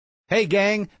Hey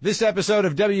gang, this episode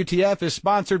of WTF is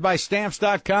sponsored by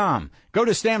Stamps.com. Go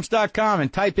to Stamps.com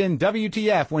and type in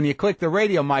WTF when you click the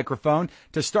radio microphone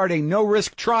to start a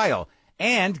no-risk trial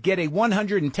and get a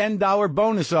 $110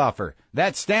 bonus offer.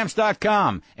 That's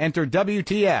Stamps.com. Enter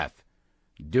WTF.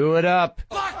 Do it up.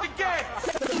 Lock the gate!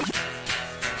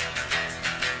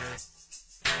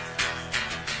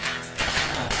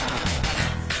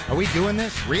 Are we doing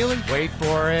this? Really? Wait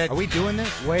for it. Are we doing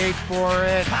this? Wait for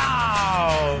it.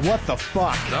 How? What the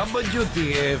fuck?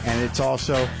 WTF. And it's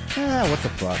also, what the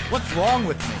fuck? What's wrong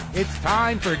with me? It's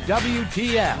time for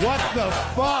WTF. What the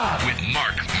fuck? With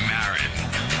Marc Maron.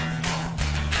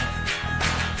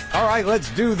 All right,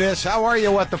 let's do this. How are you,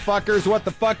 what the fuckers? What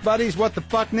the fuck buddies? What the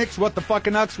fuck nicks? What the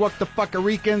fucking-ucks? What the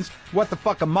fuckaricans? What the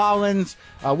fuck-a-mollins?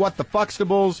 What the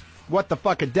fuckstables? What the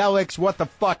fuckadelics? What the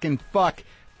fucking fuck?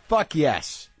 Fuck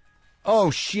yes.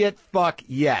 Oh, shit, fuck,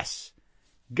 yes.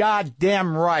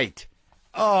 Goddamn right.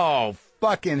 Oh,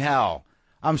 fucking hell.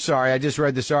 I'm sorry, I just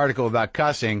read this article about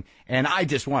cussing, and I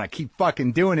just want to keep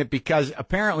fucking doing it because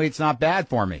apparently it's not bad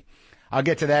for me. I'll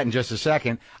get to that in just a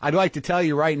second. I'd like to tell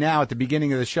you right now at the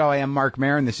beginning of the show, I am Marc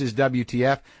Maron. This is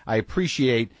WTF. I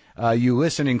appreciate you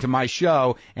listening to my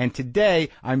show, and today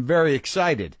I'm very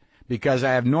excited because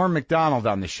I have Norm Mcdonald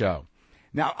on the show.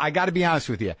 Now, I got to be honest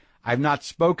with you. I've not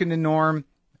spoken to Norm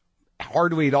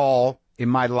hardly at all in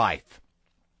my life.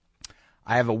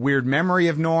 I have a weird memory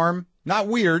of Norm. Not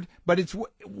weird, but it's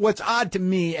what's odd to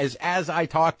me is as I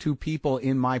talk to people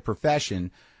in my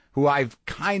profession who I've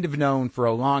kind of known for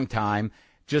a long time,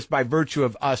 just by virtue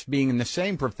of us being in the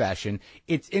same profession,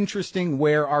 it's interesting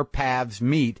where our paths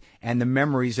meet and the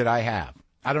memories that I have.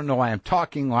 I don't know why I'm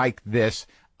talking like this.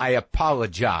 I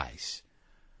apologize.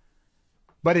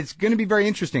 But it's going to be very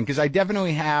interesting because I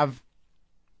definitely have,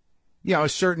 a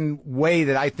certain way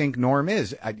that I think Norm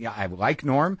is. I like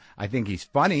Norm. I think he's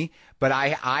funny, but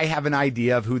I have an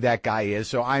idea of who that guy is.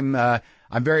 So I'm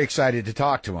very excited to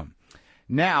talk to him.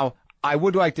 Now, I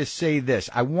would like to say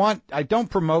this. I don't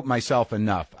promote myself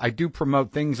enough. I do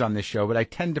promote things on this show, but I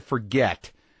tend to forget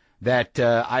that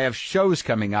I have shows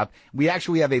coming up. We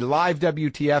actually have a live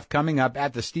WTF coming up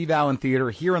at the Steve Allen Theater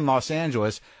here in Los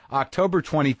Angeles, October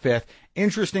 25th.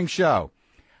 Interesting show.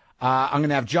 I'm going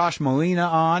to have Josh Molina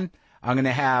on. I'm going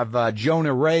to have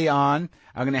Jonah Ray on.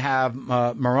 I'm going to have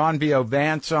Maranvio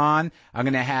Vance on. I'm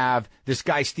going to have this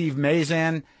guy Steve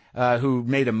Mazan, who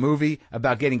made a movie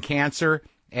about getting cancer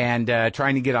and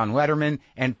trying to get on Letterman,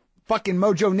 and fucking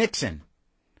Mojo Nixon.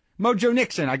 Mojo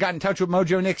Nixon. I got in touch with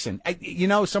Mojo Nixon.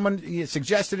 Someone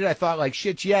suggested it. I thought, like,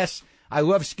 shit, yes. I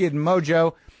love Skid and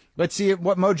Mojo. Let's see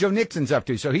what Mojo Nixon's up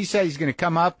to. So he said he's going to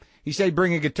come up. He said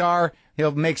bring a guitar.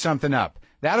 He'll make something up.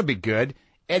 That'll be good.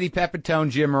 Eddie Pepitone,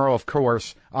 Jim Earl, of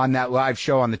course, on that live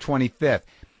show on the 25th.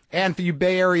 And for you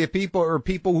Bay Area people or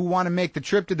people who want to make the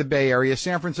trip to the Bay Area,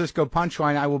 San Francisco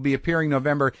Punchline, I will be appearing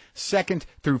November 2nd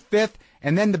through 5th.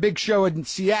 And then the big show in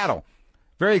Seattle.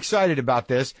 Very excited about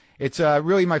this. It's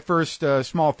really my first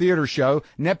small theater show.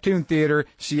 Neptune Theater,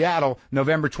 Seattle,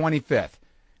 November 25th.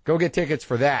 Go get tickets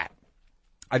for that.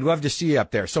 I'd love to see you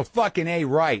up there. So fucking A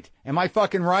right. Am I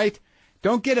fucking right?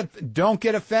 Don't get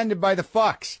offended by the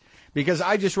fucks. Because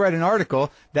I just read an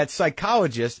article that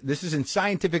psychologists, this is in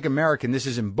Scientific American, this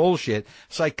isn't bullshit,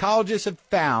 psychologists have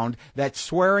found that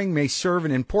swearing may serve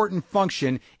an important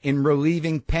function in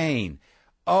relieving pain.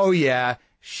 Oh yeah,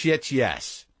 shit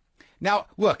yes. Now,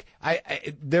 look,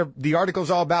 the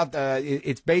article's all about,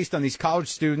 it's based on these college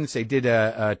students. They did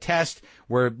a test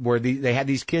where they had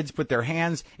these kids put their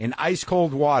hands in ice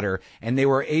cold water, and they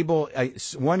were able,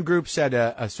 one group said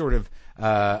a sort of,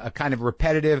 a kind of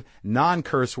repetitive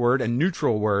non-curse word, a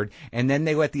neutral word, and then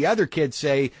they let the other kids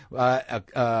say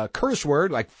a curse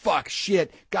word like fuck,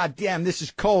 shit, goddamn, this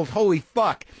is cold, holy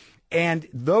fuck. And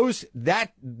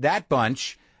that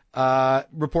bunch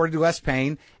reported less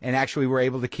pain and actually were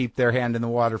able to keep their hand in the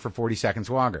water for 40 seconds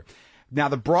longer. Now,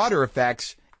 the broader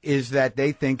effects is that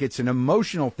they think it's an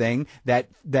emotional thing,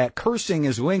 that cursing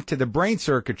is linked to the brain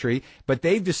circuitry, but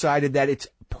they've decided that it's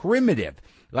primitive,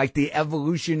 like the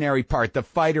evolutionary part, the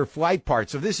fight or flight part.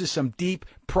 So this is some deep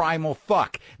primal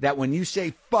fuck, that when you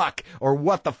say fuck or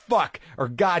what the fuck or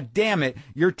god damn it,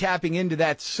 you're tapping into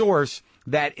that source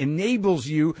that enables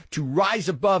you to rise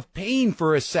above pain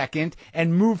for a second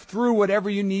and move through whatever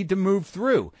you need to move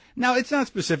through. Now, it's not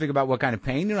specific about what kind of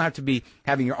pain. You don't have to be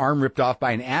having your arm ripped off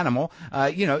by an animal.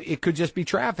 It could just be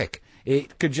traffic.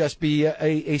 It could just be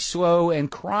a slow and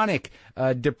chronic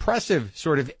depressive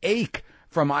sort of ache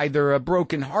from either a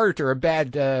broken heart or a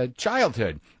bad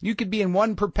childhood. You could be in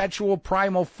one perpetual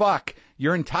primal fuck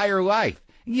your entire life.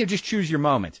 You just choose your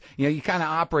moments. You kind of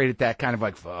operate at that kind of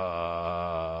like fuck.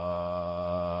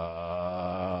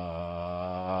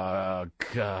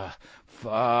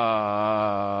 fuck.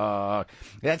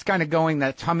 That's kind of going,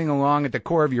 that's humming along at the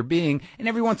core of your being, and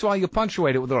every once in a while you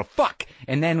punctuate it with a little fuck,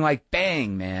 and then like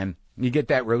bang, man, you get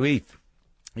that relief.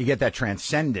 You get that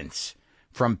transcendence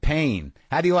from pain.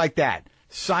 How do you like that?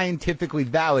 Scientifically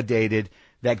validated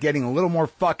that getting a little more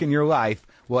fuck in your life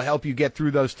will help you get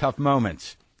through those tough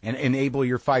moments and enable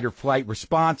your fight or flight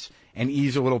response and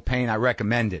ease a little pain. I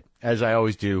recommend it, as I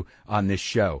always do on this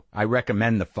show. I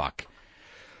recommend the fuck.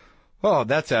 Oh,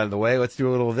 that's out of the way. Let's do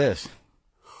a little of this.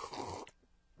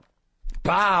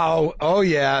 Bow. Oh,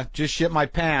 yeah. Just shit my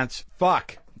pants.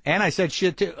 Fuck. And I said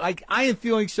shit, too. Like, I am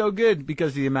feeling so good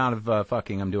because of the amount of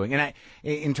fucking I'm doing. And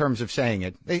in terms of saying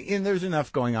it. And there's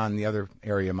enough going on in the other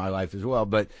area of my life as well.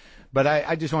 But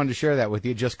I just wanted to share that with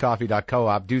you.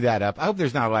 JustCoffee.coop. Do that up. I hope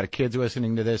there's not a lot of kids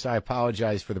listening to this. I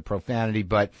apologize for the profanity,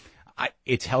 but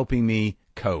it's helping me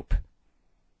cope.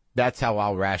 That's how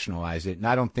I'll rationalize it. And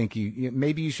I don't think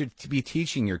maybe you should be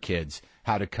teaching your kids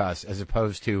how to cuss as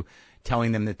opposed to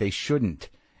telling them that they shouldn't.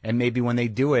 And maybe when they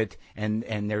do it and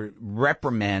they're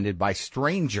reprimanded by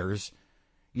strangers,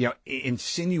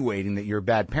 insinuating that you're a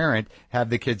bad parent, have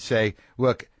the kids say,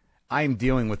 look, I am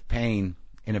dealing with pain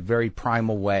in a very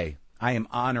primal way. I am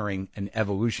honoring an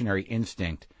evolutionary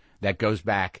instinct that goes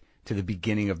back to the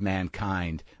beginning of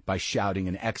mankind by shouting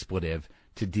an expletive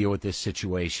to deal with this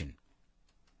situation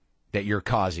that you're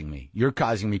causing me. You're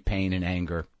causing me pain and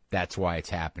anger. That's why it's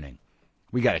happening.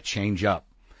 We got to change up.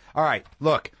 All right,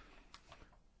 look.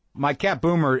 My cat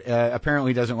Boomer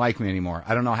apparently doesn't like me anymore.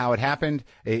 I don't know how it happened.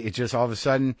 It just all of a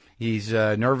sudden he's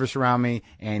nervous around me,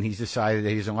 and he's decided that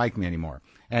he doesn't like me anymore.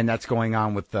 And that's going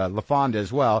on with LaFonda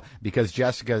as well, because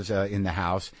Jessica's in the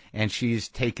house, and she's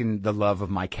taken the love of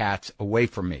my cats away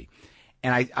from me.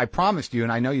 And I promised you,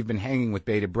 and I know you've been hanging with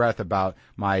bated breath about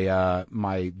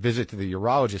my visit to the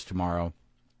urologist tomorrow,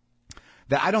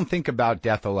 that I don't think about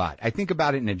death a lot. I think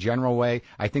about it in a general way.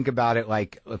 I think about it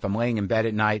like if I'm laying in bed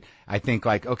at night, I think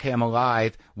like, okay, I'm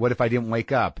alive. What if I didn't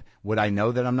wake up? Would I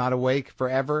know that I'm not awake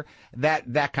forever?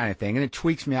 That kind of thing. And it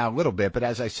tweaks me out a little bit. But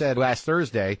as I said last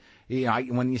Thursday,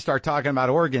 when you start talking about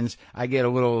organs, I get a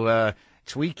little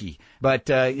tweaky. But,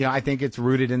 I think it's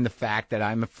rooted in the fact that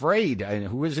I'm afraid.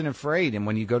 Who isn't afraid? And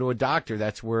when you go to a doctor,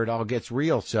 that's where it all gets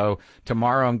real. So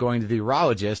tomorrow I'm going to the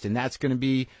urologist, and that's going to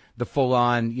be the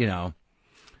full-on,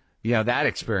 that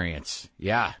experience.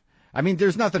 Yeah. I mean,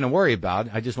 there's nothing to worry about.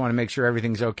 I just want to make sure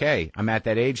everything's okay. I'm at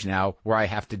that age now where I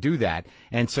have to do that.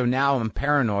 And so now I'm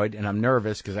paranoid and I'm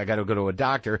nervous because I got to go to a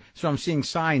doctor. So I'm seeing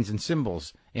signs and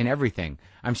symbols in everything.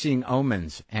 I'm seeing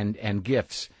omens and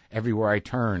gifts everywhere I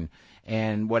turn.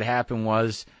 And what happened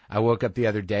was I woke up the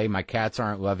other day. My cats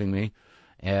aren't loving me.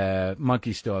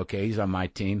 Monkey's still okay. He's on my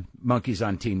team. Monkey's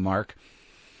on Team Mark.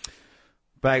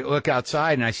 But I look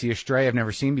outside and I see a stray I've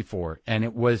never seen before. And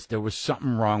there was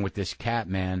something wrong with this cat,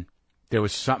 man. There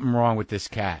was something wrong with this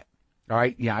cat. All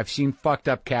right? Yeah, I've seen fucked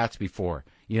up cats before.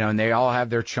 And they all have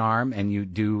their charm, and you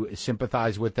do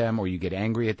sympathize with them, or you get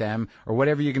angry at them, or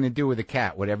whatever you're going to do with a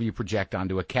cat, whatever you project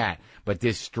onto a cat. But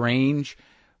this strange,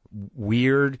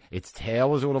 weird, its tail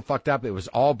was a little fucked up. It was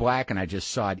all black, and I just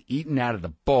saw it eaten out of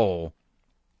the bowl.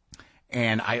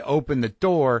 And I opened the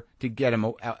door to get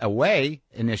him away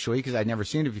initially because I'd never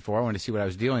seen it before. I wanted to see what I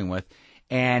was dealing with.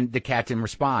 And the cat didn't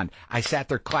respond. I sat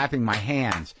there clapping my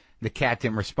hands. The cat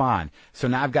didn't respond. So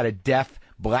now I've got a deaf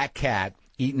black cat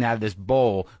eating out of this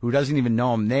bowl who doesn't even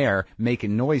know I'm there,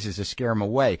 making noises to scare him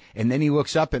away. And then he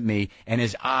looks up at me, and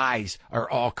his eyes are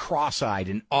all cross-eyed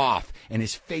and off, and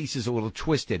his face is a little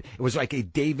twisted. It was like a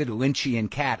David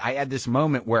Lynchian cat. I had this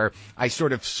moment where I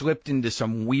sort of slipped into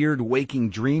some weird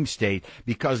waking dream state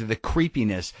because of the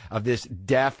creepiness of this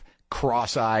deaf,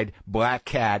 cross-eyed black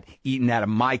cat eating out of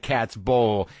my cat's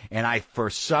bowl. And I,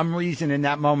 for some reason in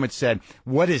that moment, said,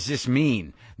 what does this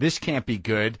mean? This can't be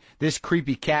good. This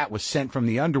creepy cat was sent from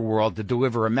the underworld to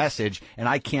deliver a message, and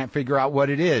I can't figure out what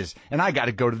it is. And I got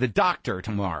to go to the doctor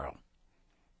tomorrow.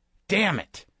 Damn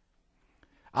it.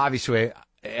 Obviously, it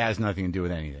has nothing to do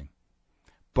with anything.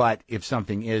 But if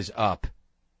something is up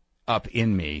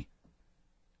in me,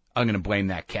 I'm going to blame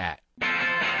that cat.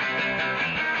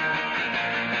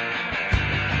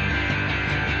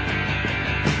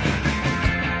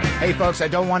 Hey, folks, I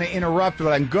don't want to interrupt,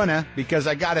 but I'm gonna, because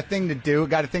I got a thing to do,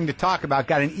 got a thing to talk about,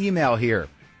 got an email here.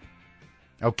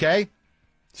 Okay?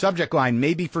 Subject line,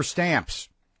 maybe for stamps.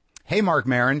 Hey, Marc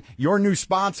Maron, your new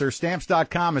sponsor,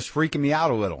 Stamps.com, is freaking me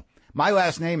out a little. My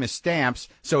last name is Stamps,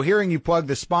 so hearing you plug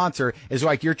the sponsor is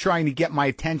like you're trying to get my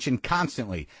attention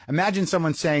constantly. Imagine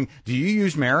someone saying, do you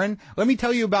use Maron? Let me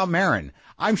tell you about Maron.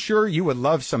 I'm sure you would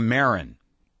love some Maron.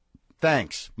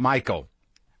 Thanks, Michael.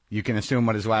 You can assume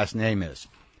what his last name is.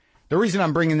 The reason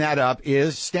I'm bringing that up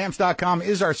is Stamps.com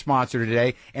is our sponsor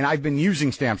today, and I've been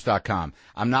using Stamps.com.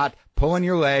 I'm not pulling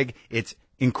your leg. It's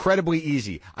incredibly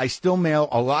easy. I still mail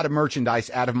a lot of merchandise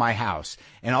out of my house.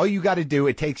 And all you got to do,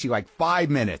 it takes you like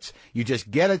 5 minutes. You just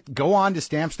go on to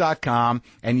Stamps.com,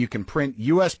 and you can print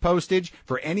U.S. postage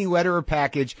for any letter or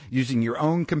package using your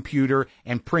own computer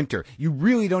and printer. You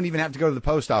really don't even have to go to the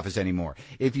post office anymore.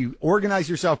 If you organize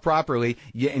yourself properly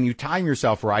and you time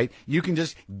yourself right, you can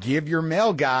just give your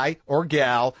mail guy or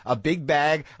gal a big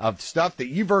bag of stuff that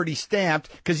you've already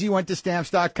stamped because you went to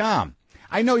Stamps.com.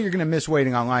 I know you're going to miss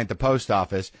waiting online at the post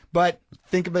office, but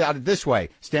think about it this way.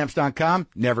 Stamps.com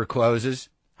never closes.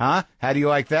 Huh? How do you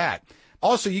like that?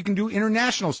 Also, you can do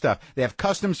international stuff. They have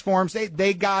customs forms.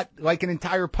 They got like an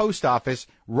entire post office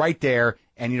right there,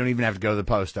 and you don't even have to go to the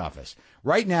post office.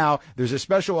 Right now, there's a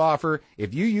special offer.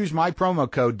 If you use my promo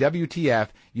code WTF,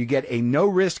 you get a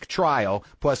no-risk trial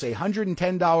plus a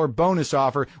 $110 bonus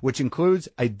offer, which includes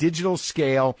a digital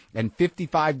scale and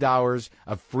 $55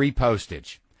 of free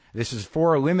postage. This is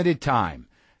for a limited time.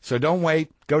 So don't wait.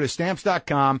 Go to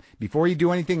Stamps.com. Before you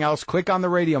do anything else, click on the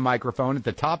radio microphone at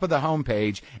the top of the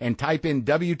homepage and type in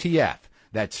WTF.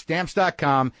 That's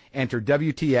Stamps.com. Enter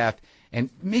WTF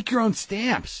and make your own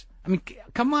stamps. I mean,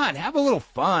 come on, have a little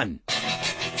fun.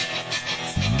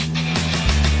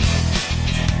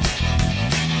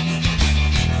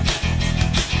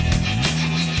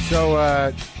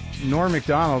 So, Norm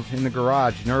Mcdonald in the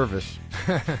garage, nervous.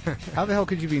 How the hell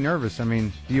could you be nervous? I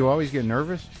mean, do you always get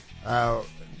nervous?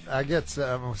 I get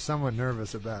somewhat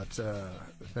nervous about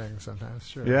things sometimes,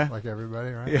 sure. Yeah? Like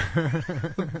everybody, right? Yeah.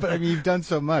 But, I mean, you've done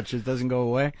so much, it doesn't go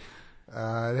away?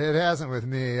 It hasn't with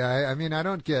me. I mean, I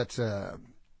don't get... God,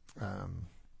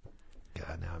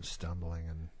 now I'm stumbling.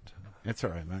 And It's all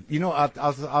right, man. You know,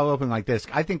 I'll open like this.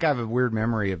 I think I have a weird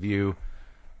memory of you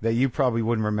that you probably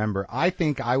wouldn't remember. I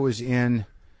think I was in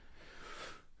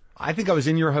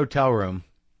your hotel room.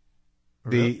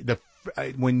 Really?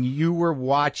 When you were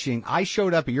watching, I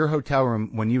showed up at your hotel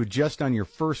room when you had just done your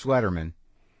first Letterman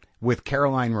with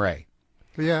Caroline Ray.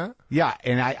 Yeah. Yeah,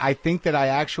 and I think that I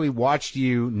actually watched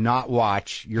you not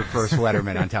watch your first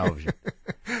Letterman on television.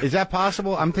 Is that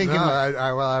possible? I'm thinking. No,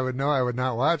 I would know I would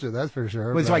not watch it. That's for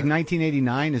sure. It was like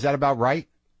 1989. Is that about right?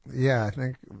 Yeah, I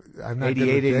think I'm not 88,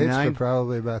 good with dates, 89? but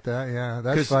probably about that. Yeah,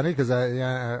 that's funny because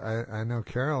I know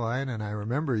Caroline and I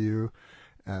remember you,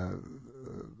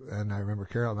 and I remember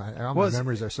Caroline. All my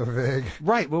memories are so vague.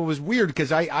 Right. Well, it was weird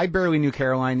because I barely knew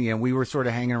Caroline. You know, we were sort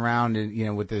of hanging around,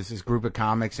 and with this group of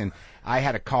comics, and I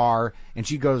had a car, and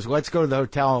she goes, "Let's go to the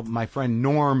hotel. My friend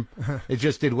Norm, it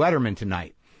just did Letterman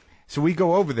tonight." So we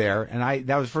go over there, and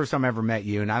that was the first time I ever met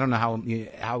you, and I don't know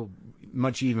how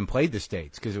much you even played the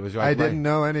States because it was. I didn't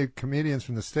know any comedians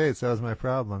from the States. That was my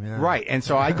problem. Yeah. Right, and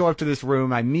so I go up to this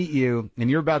room, I meet you, and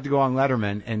you're about to go on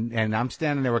Letterman, and I'm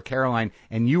standing there with Caroline,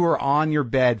 and you were on your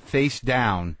bed face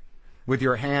down, with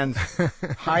your hands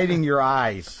hiding your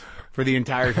eyes for the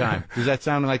entire time. Does that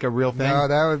sound like a real thing? No,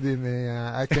 that would be me.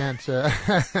 I can't.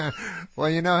 Well,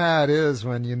 you know how it is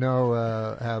when you know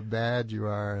how bad you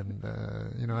are, and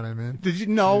you know what I mean. Did you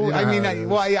know? You know I mean,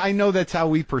 I know that's how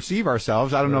we perceive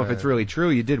ourselves. I don't know if it's really true.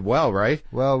 You did well, right?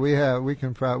 Well, we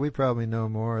probably know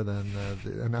more than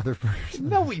another person.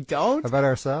 No, we don't. About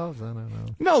ourselves, I don't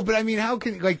know. No, but I mean, how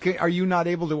can are you not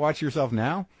able to watch yourself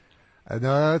now?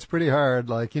 No, it's pretty hard.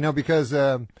 Because.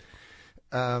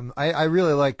 I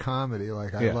really like comedy.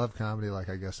 I love comedy, like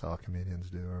I guess all comedians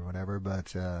do or whatever.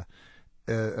 But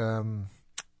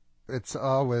it's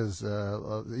always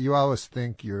you always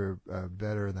think you're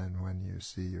better than when you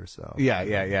see yourself.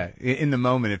 Yeah. In the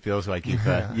moment, it feels like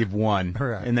you've won,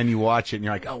 right. And then you watch it and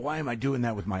you're like, oh, why am I doing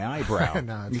that with my eyebrow?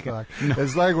 No,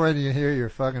 it's like when you hear your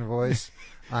fucking voice.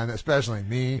 Especially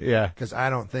me, because I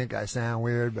don't think I sound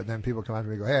weird, but then people come up to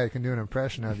me and go, "Hey, I can do an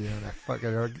impression of you," and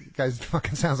guy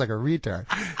fucking sounds like a retard.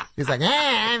 He's like,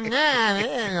 and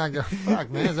I go, "Fuck,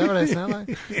 man, is that what I sound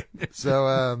like?"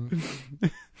 So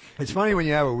it's funny when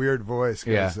you have a weird voice,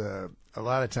 because a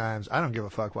lot of times I don't give a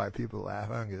fuck why people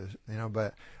laugh. I don't give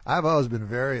but I've always been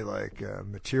very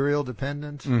material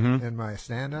dependent in my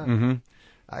stand-up. Mm-hmm.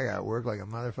 I got to work like a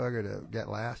motherfucker to get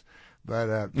laughs.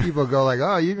 But people go like,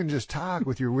 "Oh, you can just talk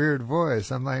with your weird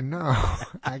voice." I'm like, "No,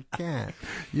 I can't.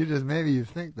 Maybe you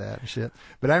think that and shit."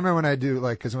 But I remember when I do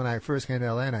because when I first came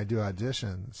to LA and I do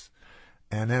auditions,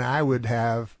 and then I would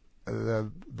have the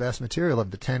best material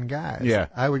of the 10 guys. Yeah,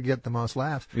 I would get the most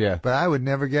laughs. Yeah, but I would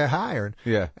never get hired.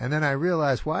 Yeah, and then I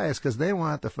realized why. It's because they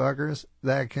want the fuckers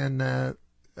that can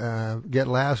get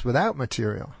laughs without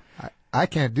material. I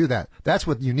can't do that. That's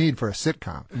what you need for a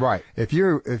sitcom. Right. If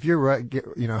you're have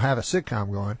a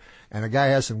sitcom going and a guy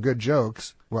has some good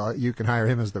jokes well, you can hire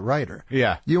him as the writer.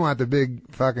 Yeah. You want the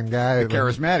big fucking guy. The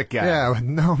charismatic guy. Yeah, with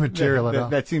no material at all.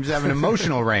 That seems to have an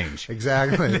emotional range.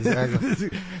 Exactly.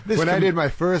 When I did my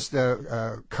first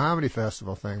comedy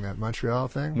festival thing, that Montreal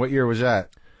thing. What year was that?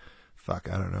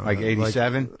 Fuck, I don't know. Like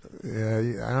 87?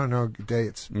 Yeah, I don't know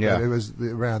dates. Yeah. But it was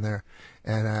around there.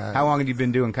 And how long had you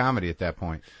been doing comedy at that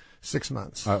point? 6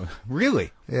 months. Oh,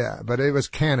 really? Yeah, but it was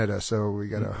Canada, so we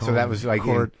got a home so that was like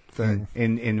court thing.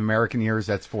 In American years,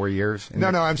 that's 4 years. No,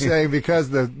 I'm saying because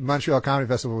the Montreal Comedy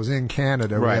Festival was in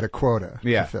Canada, we had a quota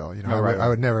to fill. You know, I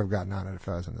would never have gotten on it if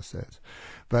I was in the States.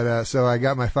 But so I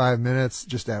got my 5 minutes,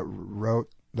 just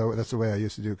wrote. That's the way I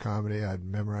used to do comedy. I'd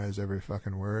memorize every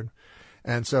fucking word,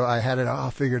 and so I had it all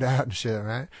figured out and shit,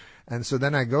 right? And so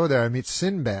then I go there, I meet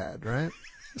Sinbad, right?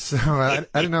 So I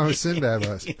didn't know who Sinbad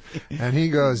was, and he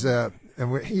goes,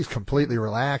 he's completely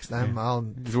relaxed. I'm all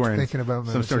thinking about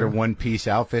some sort of one-piece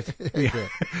outfit.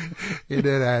 He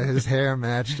did. His hair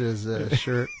matched his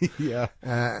shirt. Yeah,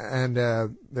 and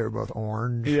they were both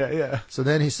orange. Yeah. So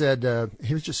then he said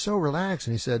he was just so relaxed,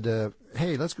 and he said,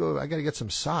 "Hey, let's go. I got to get some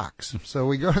socks." So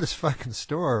we go to this fucking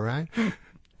store, right?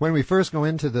 When we first go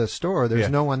into the store, there's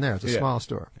no one there. It's a small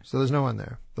store, so there's no one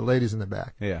there. The lady's in the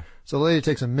back. Yeah. So the lady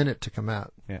takes a minute to come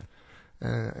out. Yeah.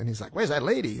 And he's like, "Where's that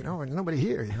lady? You know, there's nobody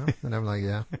here, you know." And I'm like,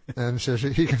 "Yeah." And so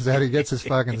he comes out, he gets his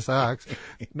fucking socks.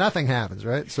 Nothing happens,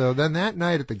 right? So then that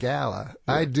night at the gala,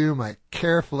 I do my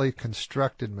carefully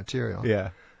constructed material. Yeah.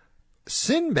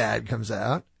 Sinbad comes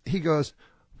out. He goes,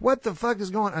 "What the fuck is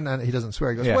going on?" And he doesn't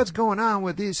swear. He goes, Yeah. "What's going on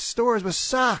with these stores with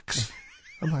socks?"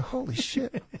 I'm like, "Holy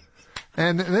shit."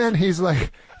 And then he's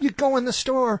like, "You go in the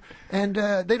store and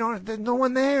there's no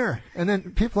one there." And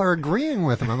then people are agreeing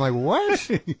with him. I'm like, "What?"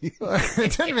 It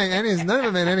didn't make none of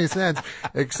it made any sense,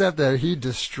 except that he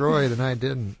destroyed and I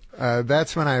didn't.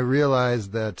 That's when I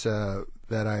realized that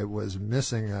I was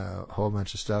missing a whole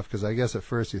bunch of stuff, because I guess at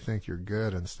first you think you're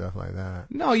good and stuff like that.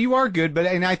 No, you are good,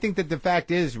 and I think that the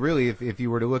fact is, really, if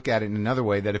you were to look at it in another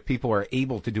way, that if people are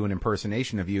able to do an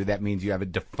impersonation of you, that means you have a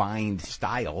defined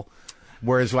style.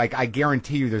 Whereas, like, I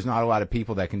guarantee you there's not a lot of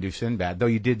people that can do Sinbad, though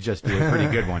you did just do a pretty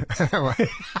good one.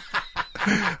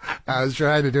 I was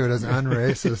trying to do it as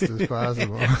unracist as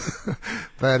possible.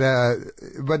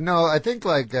 But no, I think,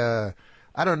 like, I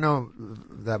don't know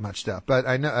that much stuff, but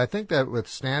I think that with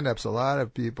stand-ups, a lot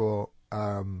of people,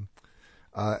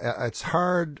 it's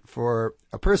hard for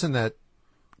a person that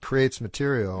creates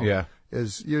material. Yeah.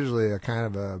 Is usually a kind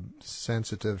of a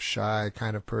sensitive, shy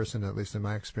kind of person, at least in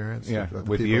my experience. Yeah, of the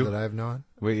with people you? that I've known.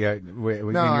 In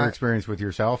your experience with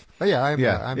yourself? Oh, yeah,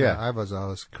 I was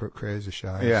always crazy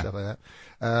shy and stuff like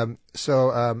that.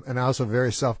 And also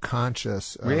very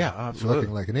self-conscious of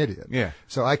looking like an idiot. Yeah.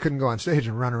 So I couldn't go on stage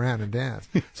and run around and dance.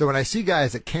 So when I see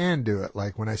guys that can do it,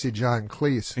 like when I see John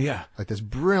Cleese, like this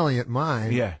brilliant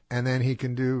mind, and then he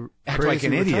can act crazy like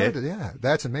an idiot. Yeah,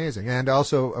 that's amazing. And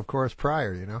also, of course,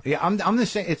 Pryor, you know? Yeah, I'm the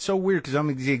same. It's so weird because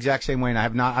I'm the exact same way,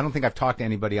 and I don't think I've talked to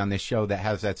anybody on this show that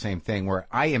has that same thing, where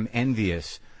I am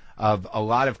envious of a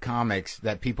lot of comics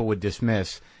that people would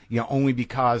dismiss, only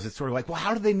because it's sort of like, well,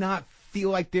 how do they not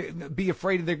feel like be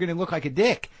afraid they're going to look like a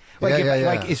dick? Like,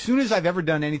 like as soon as I've ever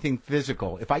done anything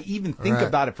physical, if I even think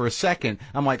about it for a second,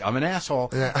 I'm like, I'm an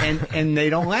asshole, and they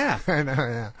don't laugh. I know,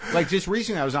 yeah. Like just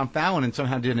recently, I was on Fallon and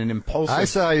somehow did an impulsive. I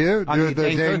saw you. The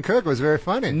Dane Cook was very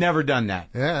funny. Never done that.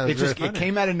 Yeah, it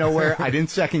came out of nowhere. I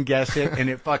didn't second guess it, and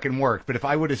it fucking worked. But if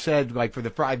I would have said, like, for the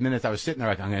 5 minutes I was sitting there,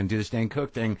 like, I'm going to do this Dane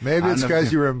Cook thing. Maybe it's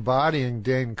because you were embodying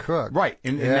Dane Cook. Right.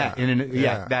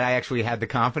 That I actually had the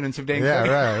confidence of Dane Cook.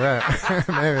 Yeah, right.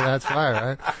 Maybe that's why,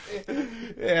 right?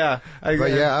 Yeah.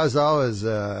 I was always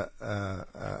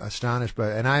astonished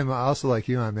by, and I'm also like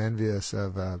you. I'm envious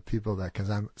of people that, because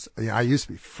I used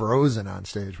to be frozen on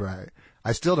stage, where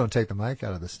I still don't take the mic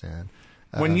out of the stand.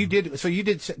 When you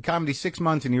did comedy 6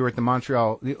 months and you were at the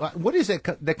Montreal, what is it?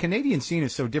 The Canadian scene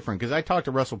is so different, because I talked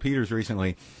to Russell Peters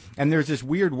recently, and there's this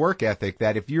weird work ethic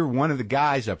that if you're one of the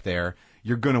guys up there,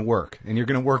 you're going to work, and you're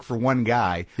going to work for one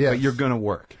guy, but you're going to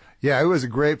work. Yeah, it was a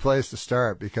great place to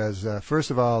start because, first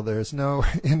of all, there's no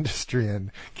industry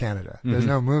in Canada. There's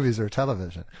no movies or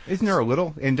television. Isn't there a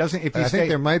little? And I think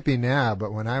there might be now,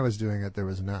 but when I was doing it, there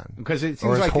was none. Because it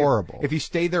seems like horrible. If you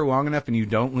stay there long enough and you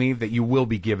don't leave, that you will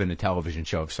be given a television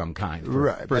show of some kind for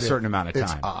a certain amount of time.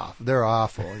 It's awful. They're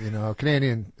awful.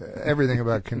 Canadian, everything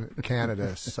about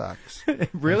Canada sucks.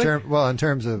 Really? In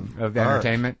terms of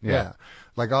entertainment? Yeah.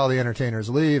 Like all the entertainers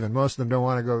leave, and most of them don't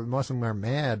want to go. Most of them are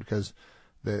mad because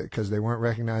they weren't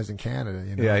recognized in Canada,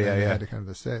 They had to come to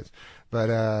the States.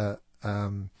 But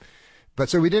But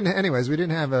so we didn't. Anyways, we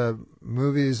didn't have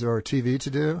movies or TV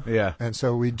to do. Yeah. And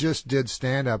so we just did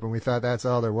stand up, and we thought that's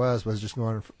all there was just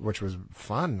going, which was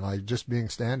fun, like just being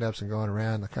stand ups and going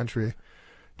around the country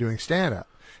doing stand up.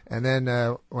 And then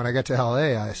when I got to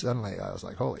L.A., I was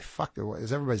like, holy fuck,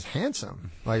 is everybody's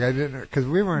handsome? Like I didn't, because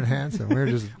we weren't handsome. We were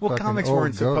just well, comics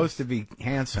weren't supposed to be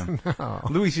handsome. No.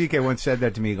 Louis C.K. once said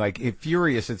that to me, like,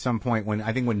 furious at some point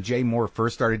when Jay Moore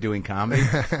first started doing comedy,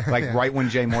 like Yeah. right when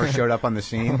Jay Moore showed up on the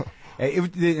scene.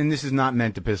 And this is not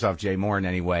meant to piss off Jay Moore in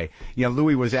any way. You know,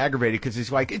 Louis was aggravated because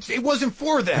he's like, it wasn't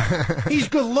for them. He's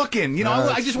good looking. You know, No,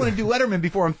 I just want to do Letterman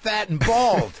before I'm fat and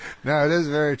bald. No, it is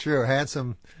very true.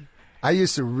 Handsome. I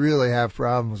used to really have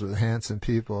problems with handsome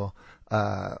people,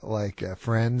 like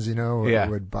Friends, you know,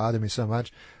 would bother me so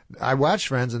much. I watched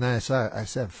Friends and then I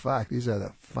said, fuck, these are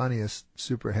the funniest,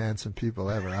 super handsome people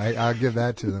ever. I'll give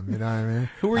that to them, you know what I mean?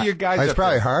 Who are your guys? It's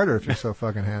probably harder if you're so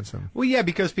fucking handsome. Well, yeah,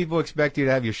 because people expect you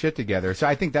to have your shit together. So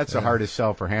I think that's the hardest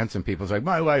sell for handsome people. It's like,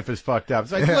 my life is fucked up.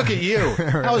 It's like, look at you.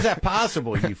 How is that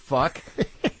possible, you fuck?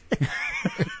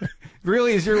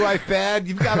 Really, is your life bad?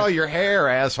 You've got all your hair,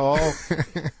 asshole.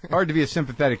 Hard to be a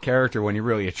sympathetic character when you're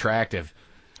really attractive.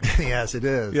 Yes, it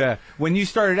is. Yeah. When you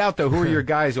started out, though, who are your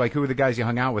guys? Like, who are the guys you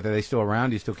hung out with? Are they still around?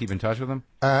 Do you still keep in touch with them?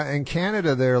 In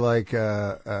Canada, they're like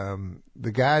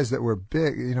the guys that were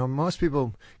big. You know, most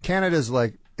people, Canada's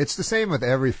like, it's the same with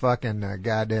every fucking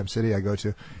goddamn city I go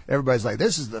to. Everybody's like,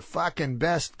 this is the fucking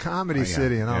best comedy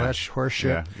city and all that horse shit.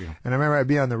 Yeah, yeah. And I remember I'd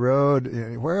be on the road,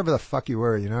 wherever the fuck you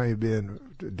were, you know, you'd be in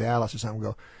Dallas or something,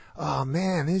 go, oh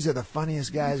man, these are the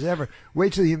funniest guys ever.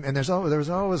 Wait till you, and there was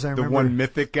always, I remember. The one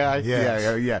mythic guy?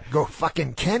 Yes. Yeah. Go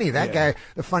fucking Kenny, that guy,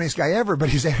 the funniest guy ever, but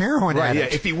he's a heroin addict.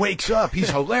 Yeah, if he wakes up,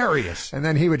 he's hilarious. And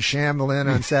then he would shamble in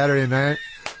on Saturday night.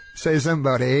 Say something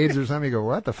about AIDS or something. You go,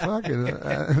 what the fuck? He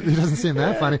doesn't seem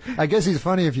that funny. I guess he's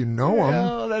funny if you know him.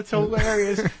 Oh, that's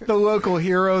hilarious. The local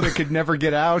hero that could never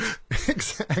get out.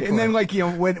 Exactly. And then, like, you know,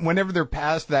 whenever they're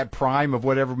past that prime of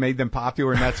whatever made them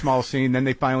popular in that small scene, then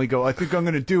they finally go, I think I'm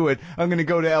going to do it. I'm going to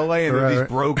go to L.A. And these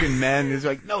broken men. It's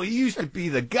like, no, he used to be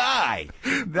the guy.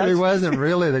 But he wasn't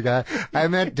really the guy. I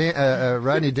met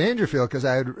Rodney Dangerfield because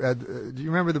do you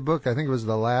remember the book? I think it was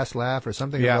The Last Laugh or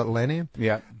something about Lenny.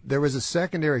 Yeah. There was a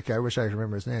secondary. I wish I could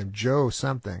remember his name. Joe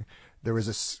something. There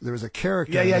was a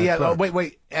character. Yeah. Oh,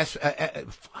 wait.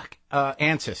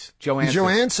 Ansis. Joe Ansis. Joe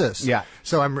Ansis. Yeah.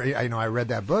 So I read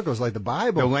that book. It was like the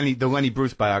Bible. The Lenny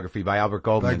Bruce biography by Albert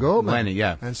Goldman. By Goldman. Lenny,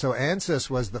 yeah. And so Ansis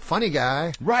was the funny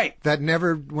guy. Right. That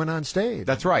never went on stage.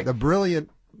 That's right. The brilliant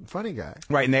funny guy.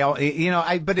 Right. And they all, you know,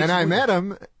 but it's. And I met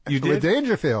him. You did? With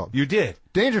Dangerfield. You did.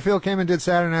 Dangerfield came and did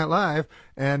Saturday Night Live,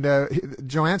 and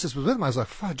Joe Ansis was with him. I was like,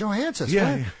 fuck, Joe Ansis.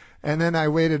 Yeah. What? And then I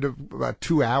waited about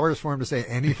 2 hours for him to say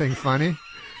anything funny.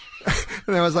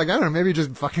 And I was like, I don't know, maybe he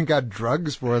just fucking got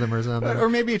drugs for them or something. Or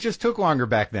maybe it just took longer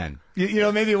back then. You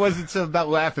know, maybe it wasn't so about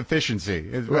laugh efficiency.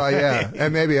 Well, yeah.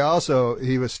 And maybe also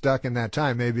he was stuck in that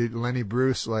time. Maybe Lenny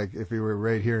Bruce, like, if he were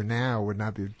right here now, would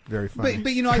not be very funny.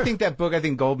 But you know, I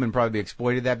think Goldman probably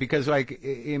exploited that because, like,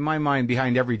 in my mind,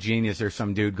 behind every genius, there's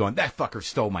some dude going, that fucker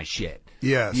stole my shit.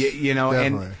 Yes. You know,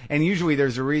 definitely. and usually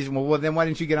there's a reason. Well, then why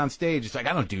didn't you get on stage? It's like,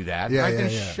 I don't do that. Yeah, Then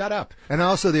yeah. shut up. And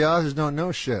also the authors don't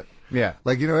know shit. Yeah.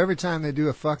 Like, you know, every time they do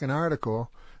a fucking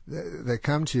article, they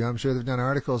come to you. I'm sure they've done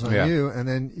articles on you, and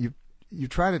then you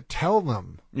try to tell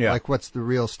them, like, what's the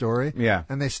real story. Yeah.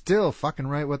 And they still fucking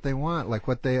write what they want, like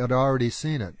what they had already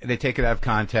seen it. They take it out of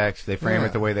context. They frame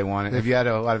it the way they want it. Have you had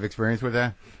a lot of experience with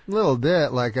that? A little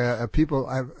bit. Like, people,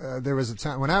 there was a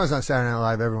time, when I was on Saturday Night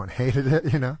Live, everyone hated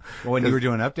it, you know. When you were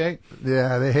doing Update?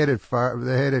 Yeah, they hated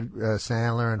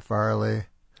Sandler and Farley.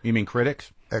 You mean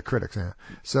critics? Critics, yeah.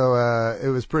 So it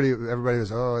was pretty. Everybody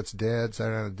was, oh, it's dead,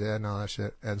 Saturday Night dead, and all that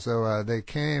shit. And so they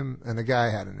came, and the guy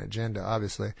had an agenda,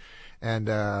 obviously, and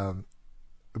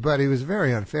but he was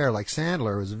very unfair. Like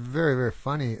Sandler was very, very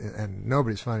funny, and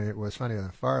nobody's funny was funnier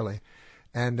than Farley.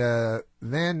 And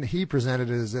then he presented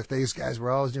it as if these guys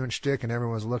were always doing shtick, and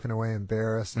everyone was looking away,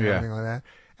 embarrassed, and everything like that.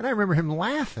 And I remember him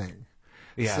laughing.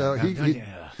 Yeah. So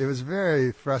it was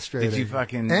very frustrating. Did you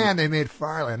fucking? And they made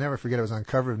Farley. I never forget. It was on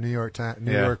cover of New York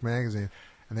Magazine,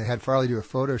 and they had Farley do a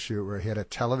photo shoot where he had a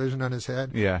television on his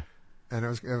head. Yeah. And it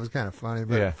was kind of funny,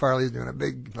 but Farley's doing a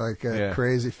big,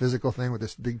 crazy physical thing with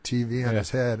this big TV on his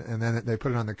head, and then they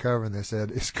put it on the cover and they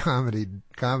said, "Is comedy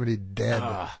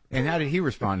dead?" And how did he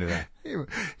respond to that?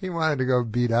 He wanted to go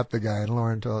beat up the guy, and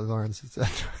Lawrence said,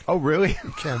 "Oh, really?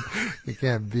 You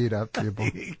can't beat up people.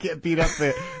 You can't beat up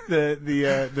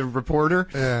the reporter."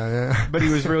 Yeah. But he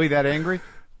was really that angry.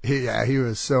 He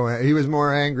was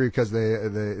more angry because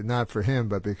they not for him,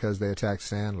 but because they attacked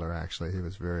Sandler. Actually, he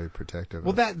was very protective.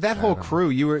 Well, that whole crew,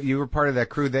 you were part of that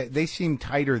crew. They seemed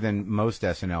tighter than most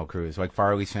SNL crews, like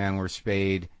Farley, Sandler,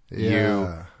 Spade.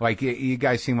 You, like you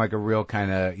guys seem like a real kind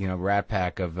of Rat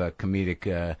Pack of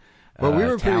comedic. Well, we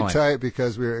were talent. pretty tight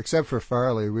because except for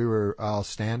Farley, we were all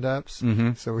stand-ups.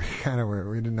 Mm-hmm. So we kind of were.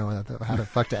 We didn't know how to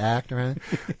fuck to act or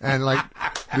anything. And like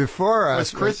before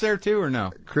us, was Chris there too or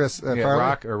no? Chris, Farley?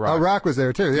 Rock. Oh, Rock was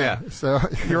there too. Yeah. So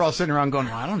you're all sitting around going,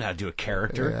 "Well, I don't know how to do a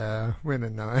character." Yeah, we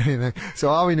didn't know anything. So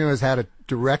all we knew is how to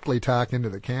directly talk into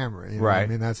the camera. You know right. I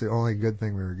mean, that's the only good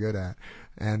thing we were good at.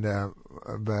 And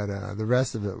but the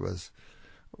rest of it was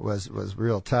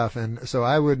real tough. And so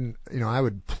I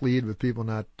would plead with people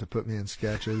not to put me in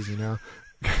sketches,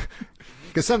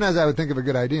 because sometimes I would think of a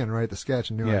good idea and write the sketch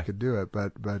and knew I could do it.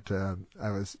 But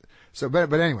I was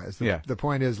but anyways, the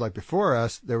point is, like, before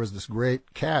us there was this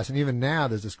great cast, and even now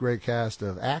there's this great cast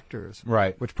of actors,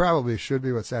 right? Which probably should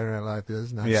be what Saturday Night Live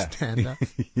is, not stand-up.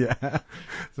 Yeah.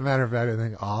 As a matter of fact, I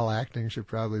think all acting should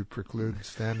probably preclude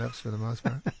stand-ups for the most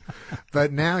part.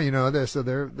 But now they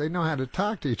know how to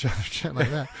talk to each other, shit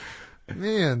like that.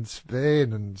 Me and Spade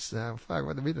and fuck,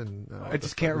 what we didn't know. I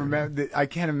just can't remember. I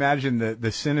can't imagine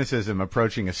the cynicism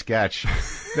approaching a sketch.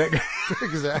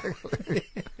 Exactly.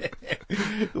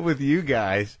 With you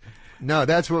guys. No,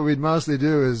 that's what we'd mostly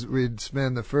do is we'd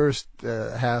spend the first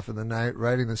half of the night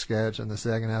writing the sketch and the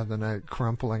second half of the night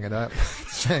crumpling it up,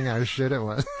 saying how shit it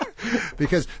was.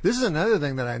 Because this is another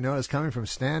thing that I noticed coming from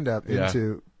stand-up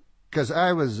into, because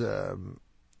I was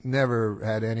never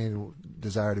had any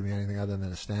desire to be anything other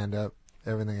than a stand-up.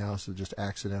 Everything else would just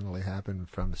accidentally happen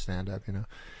from the stand-up,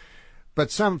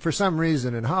 But for some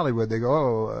reason in Hollywood, they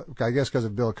go, I guess because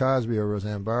of Bill Cosby or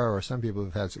Roseanne Barr or some people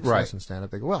who've had success in stand-up,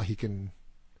 they go, well, he can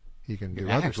do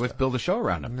other stuff. Let's build a show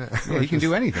around him. He can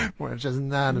do anything. Which is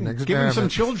not an experiment. Give him some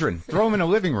children. Throw him in a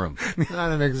living room.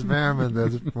 Not an experiment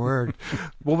that's worked.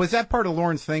 Well, was that part of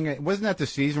Lauren's thing? Wasn't that the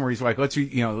season where he's like, let's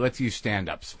use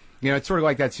stand-ups? It's sort of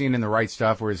like that scene in The Right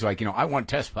Stuff where it's like, I want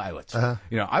test pilots. Uh-huh.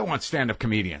 I want stand-up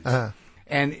comedians. Uh-huh.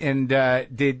 And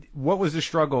what was the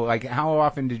struggle? Like, how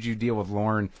often did you deal with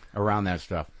Lauren around that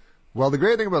stuff? Well, the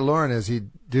great thing about Lauren is you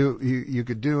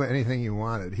could do anything you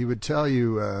wanted. He would tell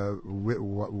you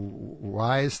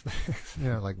wise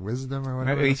things, like wisdom or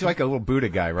whatever. He's like a little Buddha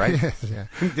guy, right? Yeah.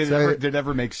 Did it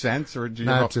ever make sense, or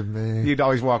not to me? You'd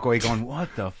always walk away going, "What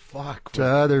the fuck?" To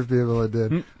other people, it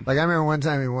did. Like I remember one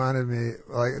time he wanted me.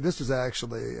 Like this was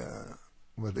actually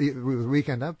with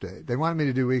Weekend Update. They wanted me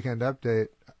to do Weekend Update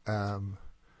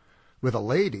with a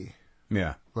lady.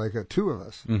 Yeah. Like two of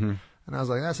us. Mm-hmm. And I was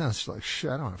like, that sounds like shit.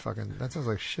 I don't want to that sounds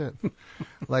like shit.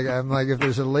 I'm like, if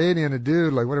there's a lady and a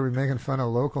dude, like, what are we making fun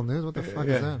of local news? What the fuck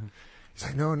is that? He's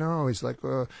like, no. He's like,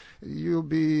 you'll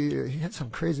be, he had some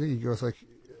crazy, he goes like,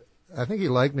 I think he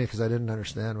liked me because I didn't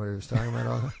understand what he was talking about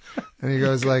all that. And he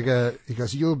goes like,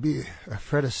 you'll be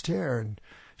Fred Astaire and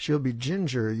she'll be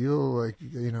Ginger. You'll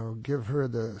give her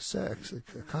the sex, a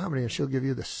comedy, and she'll give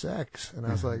you the sex. And I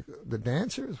was like, the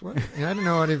dancers? What? I didn't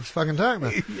know what he was fucking talking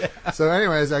about. Yeah. So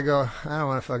anyways, I go, I don't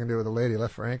want to fucking do it with a lady.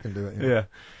 Let Franken do it. Yeah.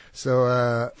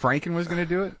 So Franken was going to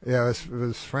do it? Yeah, it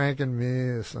was Franken, me,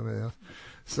 or somebody else.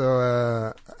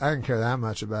 So I didn't care that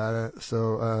much about it.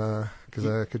 So because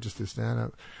I could just do stand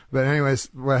up. But anyways,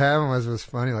 what happened was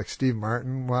funny. Like Steve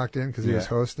Martin walked in because he was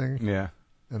hosting. Yeah.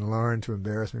 And Lauren, to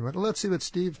embarrass me, went, let's see what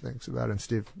Steve thinks about it. And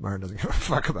Steve Martin doesn't give a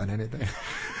fuck about anything.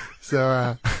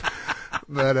 So,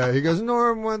 but he goes,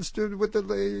 Norm wants to with the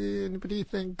lady, and what he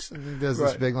thinks. And he does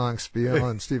this big, long spiel,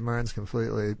 and Steve Martin's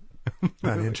completely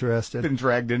uninterested. Been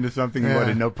dragged into something he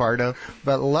wanted no part of.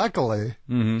 But luckily,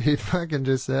 he fucking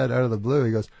just said out of the blue,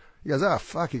 he goes, oh,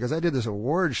 fuck. He goes, I did this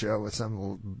award show with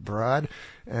some broad,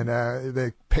 and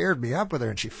they paired me up with her,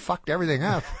 and she fucked everything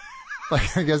up.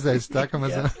 Like, I guess they stuck him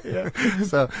with something. Yeah.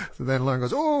 So then Lauren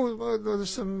goes, there's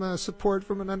some support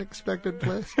from an unexpected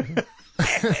place.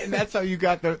 And that's how you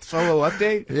got the solo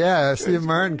update? Yeah, Steve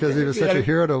Martin, because he was such a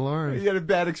hero to Lauren. You had a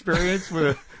bad experience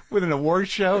with an award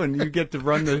show, and you get to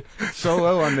run the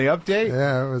solo on the update?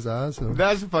 Yeah, it was awesome.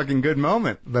 That's a fucking good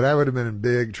moment. But I would have been in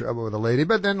big trouble with a lady.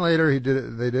 But then later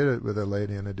they did it with a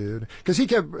lady and a dude. Because he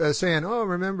kept saying,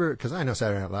 remember, because I know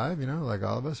Saturday Night Live, like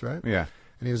all of us, right? Yeah.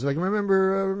 And he was like,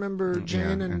 remember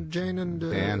Jane and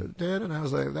Dan? And I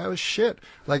was like, that was shit.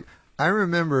 Like, I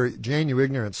remember Jane, you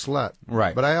ignorant slut.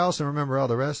 Right. But I also remember all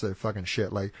the rest of the fucking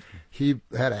shit. Like, he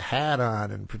had a hat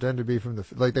on and pretended to be from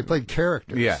like, they played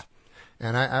characters. Yeah.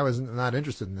 And I was not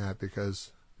interested in that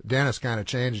because Dennis kind of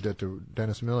changed it to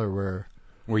Dennis Miller, where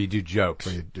Where you do jokes.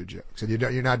 Where you do jokes. And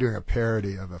you're not doing a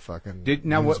parody of a fucking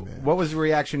what was the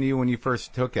reaction to you when you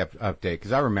first took Update?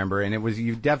 Because I remember, and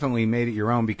you definitely made it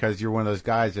your own because you're one of those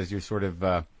guys, as you're sort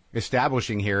of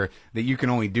establishing here, that you can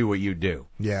only do what you do.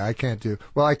 Yeah, I can't do...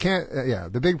 Well, I can't...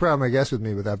 the big problem, I guess, with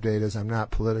me with Update is I'm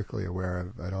not politically aware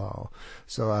of at all.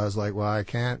 So I was like, well, I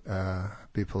can't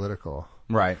be political.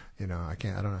 Right. I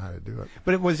can't. I don't know how to do it.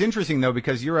 But it was interesting though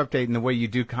because your Update and the way you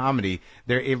do comedy,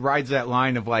 it rides that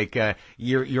line of like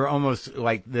you're almost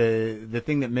like the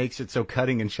thing that makes it so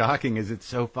cutting and shocking is it's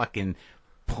so fucking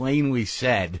plainly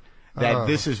said that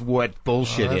this is what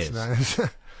bullshit is. Nice.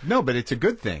 No, but it's a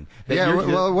good thing.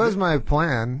 Well, it was my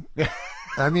plan.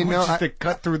 I mean, just to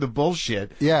cut through the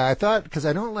bullshit. Yeah, I thought, because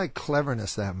I don't like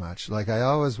cleverness that much. Like, I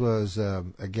always was,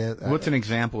 What's an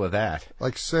example of that?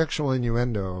 Like sexual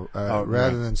innuendo,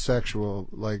 rather than sexual,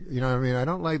 like, you know what I mean? I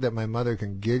don't like that my mother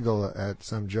can giggle at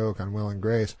some joke on Will and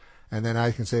Grace, and then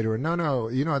I can say to her, no,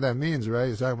 you know what that means, right?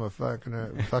 He's talking about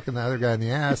fucking the other guy in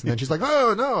the ass, and then she's like,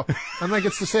 oh, no. I'm like,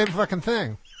 it's the same fucking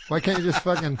thing. Why can't you just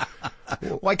fucking...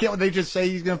 Why can't they just say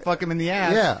he's going to fuck him in the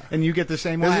ass? Yeah. And you get the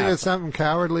same laugh? Isn't it something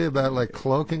cowardly about, like,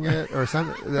 cloaking it or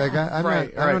something? Like, I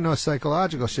don't know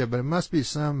psychological shit, but it must be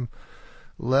some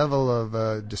level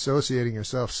of dissociating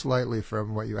yourself slightly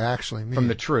from what you actually mean. From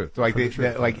the truth. Like,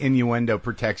 like innuendo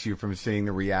protects you from seeing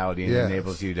the reality and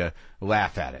enables you to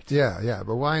laugh at it. Yeah.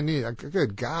 But why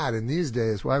good God, in these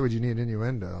days, why would you need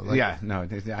innuendo? Like,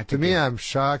 to me, I'm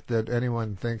shocked that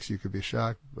anyone thinks you could be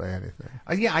shocked by anything.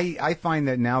 I find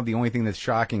that now the only thing that's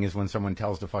shocking is when someone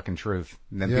tells the fucking truth.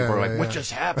 And then people are like, what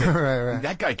just happened? Right.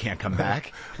 That guy can't come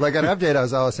back. Like on Update, I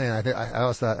was always saying, I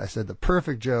always thought, I said the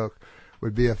perfect joke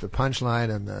would be if the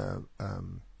punchline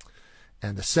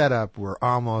and the setup were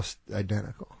almost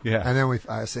identical. Yeah. And then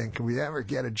I was saying, can we ever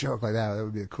get a joke like that? That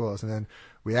would be the coolest. And then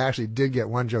we actually did get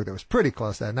one joke that was pretty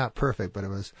close to that. Not perfect, but it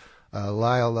was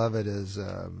Lyle Lovett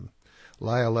and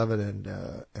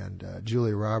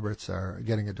Julie Roberts are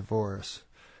getting a divorce.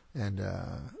 And,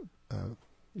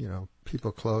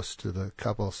 people close to the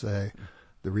couple say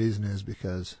the reason is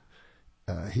because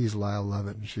he's Lyle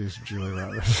Lovett and she's Julie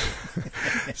Roberts.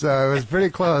 So it was pretty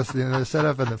close. The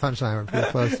setup and the punchline were pretty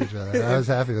close to each other. I was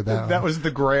happy with that one. That was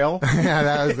the grail? Yeah,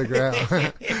 that was the grail.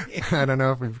 I don't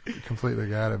know if we've completely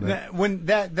got it. But. When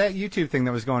that YouTube thing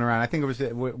that was going around, I think it was,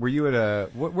 were you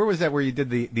at where was that where you did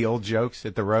the old jokes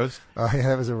at the roast? Oh, yeah,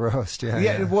 that was a roast, yeah.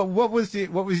 Yeah, what was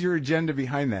your agenda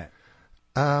behind that?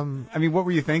 I mean, what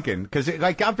were you thinking? Because it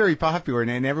got very popular,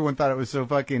 and everyone thought it was so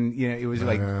fucking. It was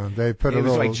like they put it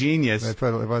was like genius. It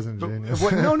wasn't genius.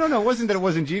 No, it wasn't that it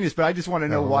wasn't genius. But I just want to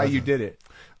know why you did it.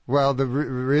 Well, the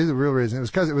real reason it was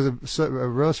because it was a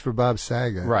roast for Bob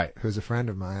Saget, right? Who's a friend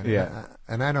of mine. Yeah,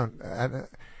 and I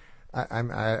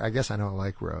guess I don't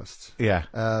like roasts. Yeah,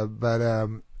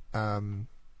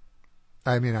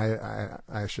 I mean,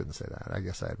 I shouldn't say that. I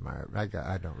guess I admire it.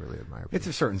 I don't really admire people. It's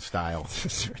a certain style. It's a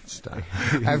certain style.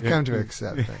 I've come to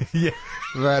accept things. Yeah.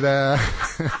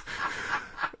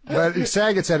 But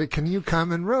Saget said, can you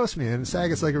come and roast me? And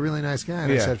Saget's like a really nice guy.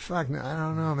 And I said, fuck, no, I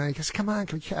don't know, man. He goes, come on. I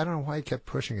don't know why he kept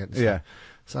pushing it. Yeah.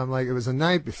 So I'm like, it was the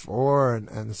night before.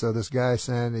 And so this guy,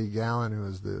 Sandy Gallen,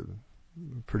 who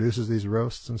produces these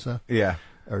roasts and stuff. Yeah.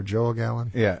 Or Joel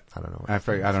Gallen. Yeah. I don't know. I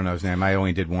don't know his name. I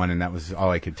only did one, and that was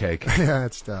all I could take. Yeah,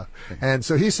 it's tough. And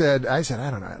so I said, I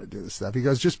don't know how to do this stuff. He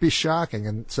goes, just be shocking.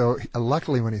 And so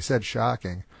luckily when he said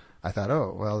shocking, I thought,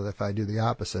 oh, well, if I do the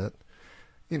opposite,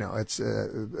 it's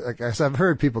like I've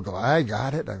heard people go, I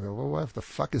got it. I go, well, what the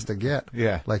fuck is to get?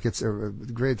 Yeah. Like it's a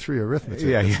grade 3 arithmetic.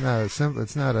 Yeah. It's not as simple.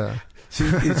 It's not a.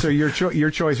 So your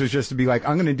choice was just to be like,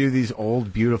 I'm going to do these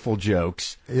old beautiful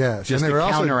jokes. Yes. Just to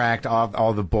counteract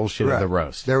all the bullshit of the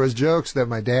roast. There was jokes that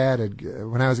my dad had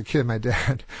when I was a kid. My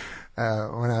dad.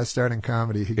 When I was starting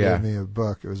comedy, he gave me a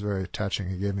book. It was very touching.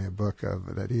 He gave me a book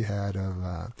that he had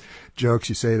of jokes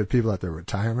you say to people at their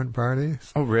retirement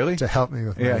parties. Oh, really? To help me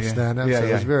with my stand-up. So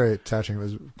it was very touching. It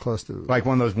was close to... Like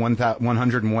one of those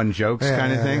 101 jokes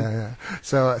kind of thing? Yeah.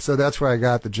 So that's where I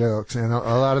got the jokes. And a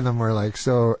lot of them were like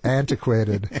so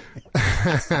antiquated.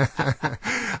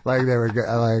 Like there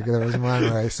was one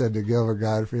where I said to Gilbert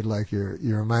Gottfried, like, you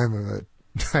remind me of a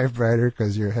typewriter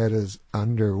because your head is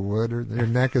under wood or your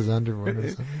neck is under wood or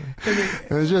something.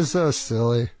 It was just so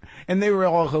silly. And they were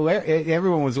all hilarious.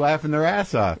 Everyone was laughing their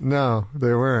ass off. No, they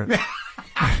weren't.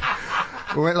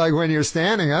 When you're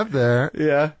standing up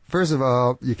there, first of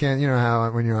all, you can't,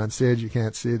 how when you're on stage, you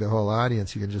can't see the whole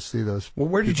audience. You can just see those. Well,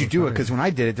 where did you do it? Because when I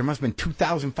did it, there must have been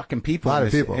 2,000 fucking people. A lot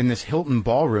of people. In this Hilton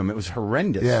ballroom. It was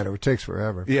horrendous. Yeah, it takes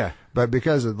forever. Yeah. But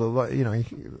because of all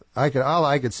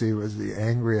I could see was the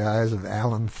angry eyes of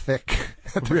Alan Thicke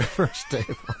at the first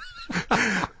table.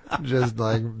 just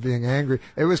like being angry.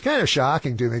 It was kind of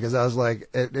shocking to me because I was like,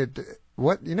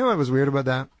 what was weird about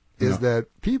that? Is that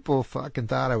people fucking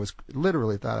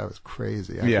literally thought I was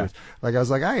crazy. I was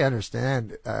like, I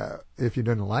understand if you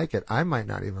didn't like it, I might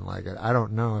not even like it. I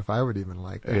don't know if I would even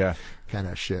like that kind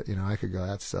of shit. I could go,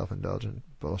 that's self-indulgent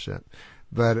bullshit.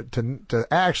 But to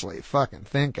actually fucking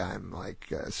think I'm like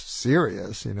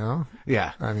serious,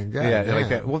 Yeah. I mean, God, yeah, like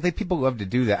that. Well, people love to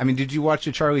do that. I mean, did you watch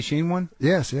the Charlie Sheen one?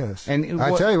 Yes. And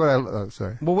I tell you what,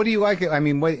 sorry. Well, what do you like? I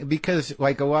mean, because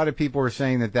like a lot of people were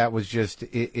saying that was just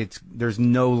there's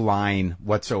no line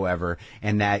whatsoever,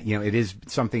 and that it is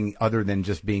something other than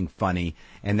just being funny,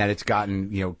 and that it's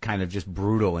gotten kind of just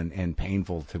brutal and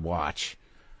painful to watch.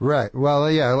 Right.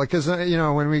 Well, yeah, like, cause,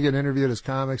 when we get interviewed as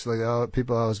comics, like,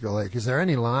 people always go like, is there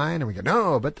any line? And we go,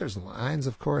 no, but there's lines.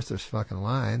 Of course there's fucking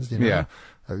lines, Yeah.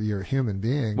 You're a human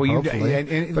being, well,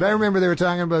 hopefully. But I remember they were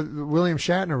talking about William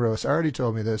Shatner roast. Artie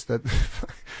told me this, that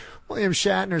William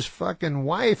Shatner's fucking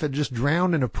wife had just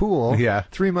drowned in a pool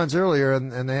 3 months earlier,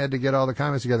 and they had to get all the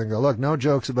comics together and go, look, no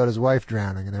jokes about his wife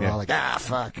drowning. And they were all like,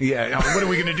 fuck. Yeah, what are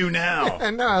we going to do now?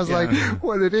 And I was like,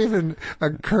 what, it even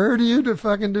occur to you to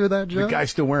fucking do that joke? The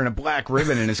guy's still wearing a black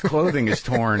ribbon and his clothing is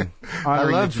torn. I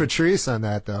love Patrice on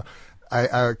that, though.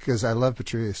 Because I love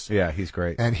Patrice. Yeah, he's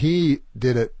great. And he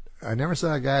did it. I never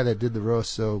saw a guy that did the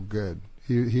roast so good.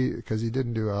 Because he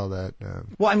didn't do all that.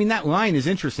 Well, I mean, that line is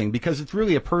interesting because it's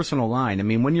really a personal line. I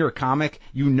mean, when you're a comic,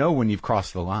 when you've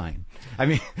crossed the line. I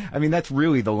mean, that's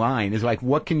really the line. Is like,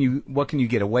 what can you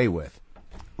get away with?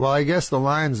 Well, I guess the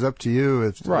line's up to you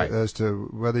as to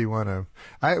whether you want to.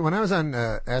 When I was on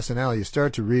SNL, you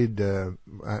start to read an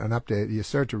update. You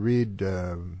start to read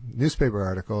newspaper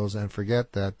articles and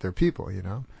forget that they're people.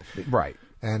 Right.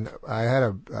 And I had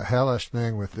a hellish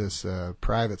thing with this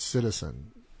private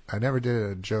citizen. I never did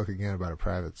a joke again about a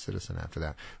private citizen after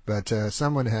that. But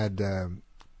someone had been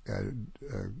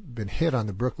hit on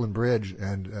the Brooklyn Bridge,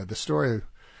 and the story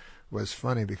was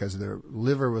funny because their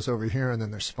liver was over here and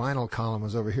then their spinal column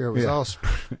was over here. It was all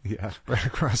spread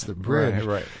across the bridge.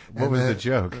 Right. What was the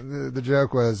joke? The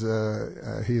joke was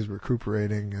he's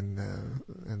recuperating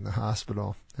in the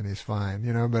hospital and he's fine,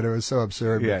 but it was so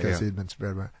absurd because he'd been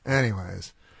spread by.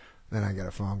 Anyways, then I get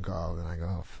a phone call and I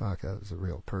go, oh, fuck, that was a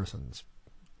real person's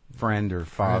friend or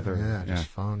father. Just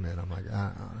phoned me, and I'm like,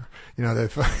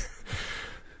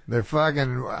 their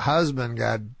fucking husband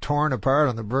got torn apart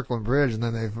on the Brooklyn Bridge, and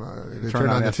then they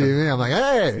turned on the TV. I'm like,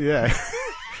 hey,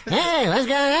 hey, what's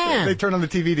going on? They turn on the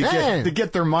TV to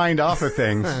get their mind off of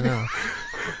things. I know.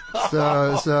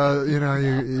 So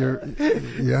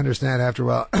you understand after a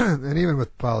while, and even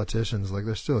with politicians, like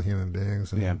they're still human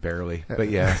beings. And, yeah, barely, but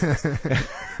yeah,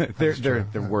 they're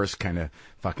the worst kind of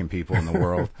fucking people in the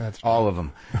world. That's all of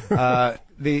them. I'm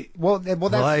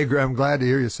glad to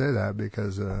hear you say that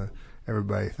because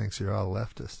everybody thinks you're all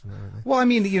leftist and everything. Well, I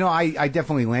mean, I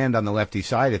definitely land on the lefty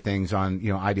side of things on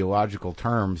ideological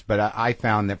terms, but I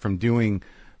found that from doing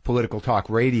political talk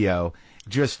radio.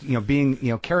 Just, being,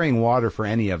 carrying water for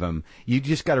any of them, you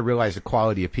just got to realize the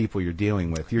quality of people you're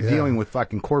dealing with. You're dealing with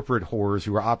fucking corporate whores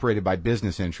who are operated by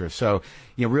business interests. So,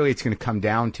 really it's going to come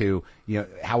down to,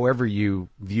 however you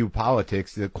view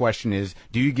politics, the question is,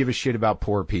 do you give a shit about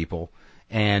poor people?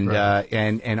 And,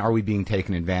 and are we being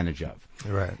taken advantage of?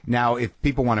 Right. Now, if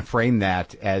people want to frame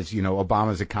that as,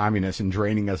 Obama's a communist and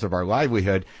draining us of our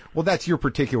livelihood, well, that's your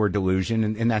particular delusion,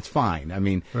 and that's fine. I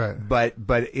mean, but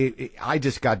I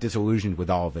just got disillusioned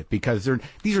with all of it because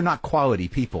these are not quality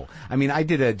people. I mean, I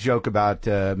did a joke about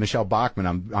Michelle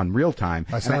Bachmann on Real Time.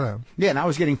 I saw that. Yeah, and I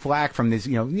was getting flack from this,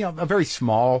 a very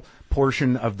small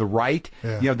portion of the right,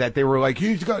 that they were like,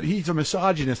 he's a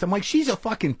misogynist. I'm like, she's a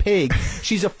fucking pig.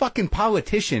 She's a fucking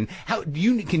politician. Can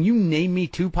you name me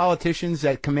two politicians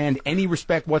that command any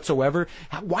respect whatsoever?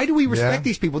 Why do we respect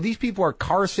these people? These people are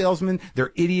car salesmen.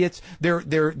 They're idiots.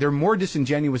 They're more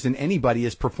disingenuous than anybody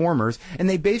as performers, and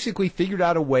they basically figured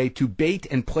out a way to bait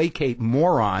and placate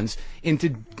morons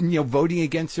into voting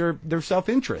against their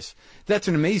self-interest. That's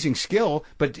an amazing skill,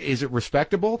 but is it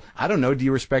respectable? I don't know. Do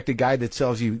you respect a guy that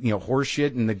sells you horse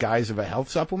shit in the guise of a health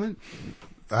supplement?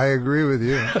 I agree with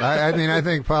you. I mean, I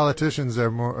think politicians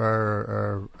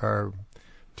are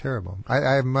terrible.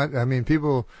 I mean,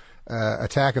 people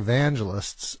attack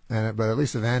evangelists, but at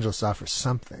least evangelists offer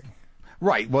something.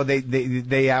 Right. Well,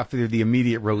 they after the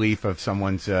immediate relief of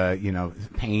someone's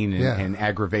pain and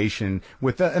aggravation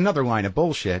with another line of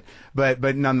bullshit. But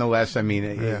nonetheless, I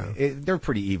mean, they're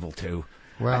pretty evil too.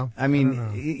 Well, I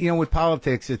mean, with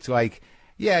politics, it's like.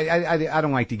 Yeah, I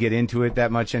don't like to get into it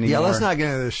that much anymore. Yeah, let's not get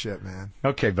into this shit, man.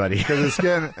 Okay, buddy. Because it's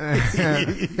getting.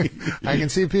 I can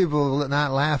see people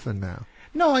not laughing now.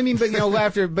 No, I mean, but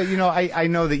laughter. But I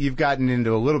know that you've gotten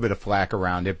into a little bit of flack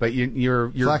around it. But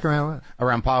you're flack around what?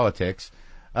 Around politics.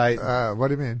 What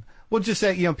do you mean? Well, just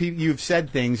that you've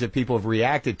said things that people have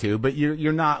reacted to, but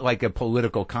you're not like a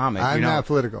political comic. I'm not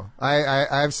political.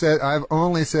 I've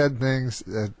only said things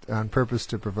on purpose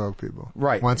to provoke people.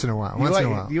 Right. Once in a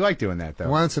while. You like doing that though.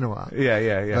 Once in a while.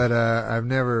 Yeah. But I've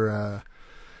never.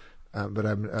 But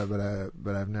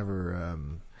I've never.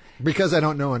 Because I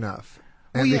don't know enough.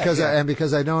 And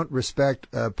because I don't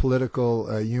respect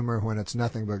political humor when it's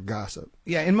nothing but gossip.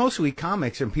 Yeah, and mostly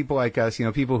comics and people like us,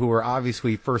 people who are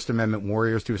obviously First Amendment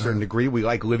warriors to a certain degree. We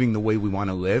like living the way we want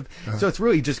to live. So it's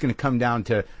really just going to come down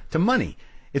to money.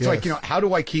 It's like, how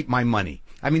do I keep my money?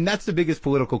 I mean, that's the biggest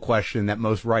political question that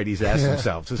most righties ask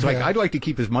themselves. It's like, I'd like to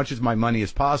keep as much as my money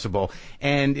as possible.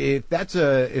 And if that's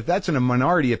in a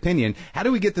minority opinion, how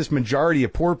do we get this majority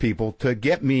of poor people to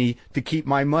get me to keep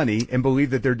my money and believe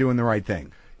that they're doing the right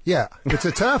thing? Yeah, it's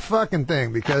a tough fucking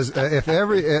thing because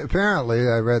apparently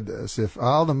I read this, if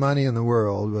all the money in the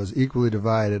world was equally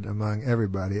divided among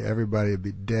everybody would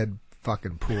be dead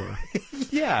fucking poor.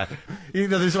 Yeah.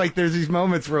 There's these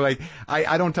moments where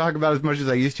I don't talk about as much as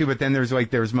I used to, but then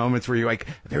there's moments where you're like,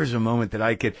 there's a moment that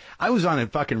I was on a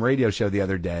fucking radio show the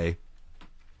other day.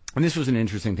 And this was an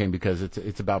interesting thing because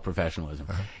it's about professionalism.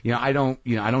 I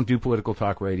don't do political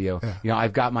talk radio. Yeah.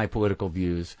 I've got my political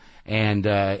views and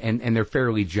they're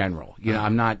fairly general.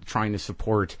 I'm not trying to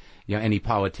support any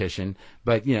politician,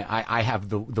 but I have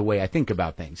the way I think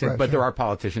about things. Right, but sure. there are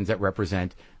politicians that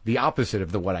represent the opposite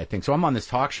of what I think. So I'm on this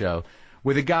talk show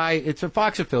with a guy, it's a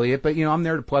Fox affiliate, but I'm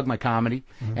there to plug my comedy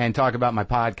and talk about my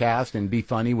podcast and be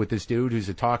funny with this dude who's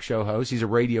a talk show host. He's a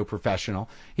radio professional.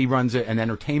 He runs an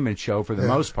entertainment show for the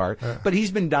most part, but he's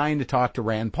been dying to talk to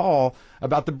Rand Paul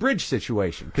about the bridge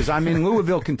situation because I'm in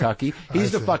Louisville, Kentucky.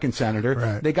 He's the fucking senator.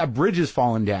 Right. They got bridges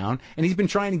falling down, and he's been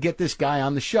trying to get this guy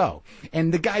on the show.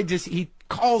 And the guy he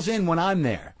calls in when I'm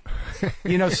there.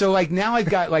 So now I've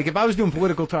got, if I was doing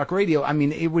political talk radio, I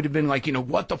mean, it would have been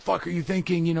what the fuck are you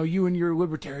thinking? You and your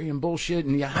libertarian bullshit,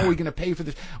 and how are we going to pay for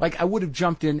this? I would have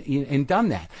jumped in and done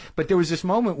that. But there was this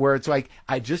moment where it's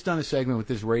I'd just done a segment with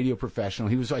this radio professional.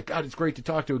 He was like, God, it's great to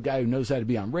talk to a guy who knows how to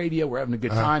be on radio. We're having a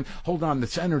good time. Hold on, the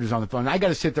senator's on the phone. I got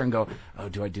to sit there and go, oh,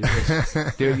 do I do this?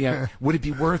 Would it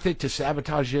be worth it to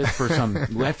sabotage this for some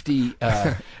lefty,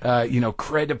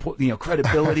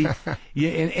 credibility?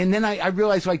 And then I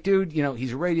realized, dude,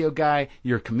 he's a radio guy.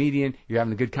 You're a comedian. You're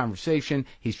having a good conversation.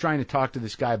 He's trying to talk to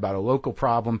this guy about a local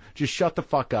problem. Just shut the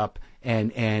fuck up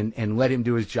and let him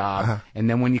do his job. And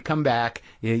then when you come back,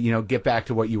 get back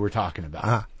to what you were talking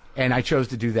about. And I chose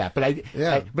to do that. But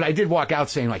I did walk out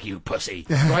saying, you pussy.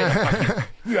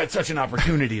 You had such an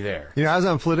opportunity there. I was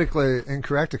on Politically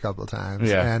Incorrect a couple of times.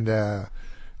 Yeah. And,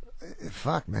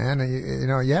 fuck, man.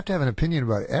 You have to have an opinion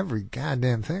about every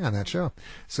goddamn thing on that show.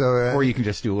 So, or you can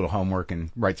just do a little homework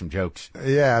and write some jokes.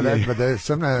 Yeah, but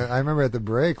sometimes I remember at the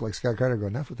break, Scott Carter go,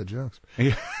 enough with the jokes.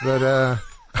 Yeah. But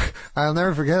I'll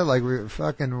never forget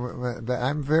it.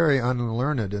 I'm very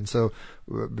unlearned, and so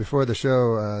before the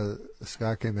show,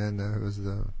 Scott came in, who was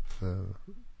the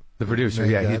producer.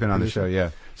 Yeah, he's been on the show.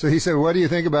 Yeah. So he said, "What do you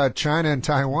think about China and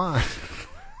Taiwan?"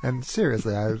 And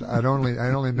seriously, I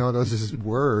only know those as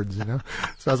words,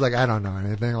 So I was like, I don't know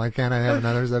anything. Can't I have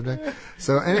another subject?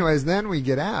 So, anyways, then we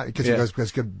get out because he goes,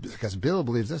 because Bill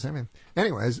believes this.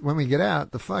 Anyways, when we get out,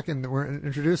 we're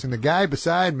introducing the guy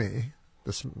beside me,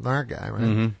 the smart guy, right?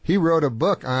 Mm-hmm. He wrote a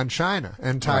book on China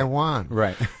and Taiwan.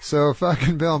 Right. So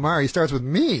fucking Bill Maher, he starts with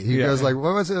me. He goes what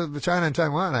was it, China and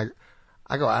Taiwan?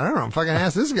 I go, I don't know. Fucking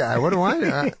ask this guy. What do I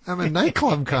know? I'm a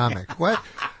nightclub comic. What?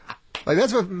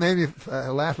 That's what made me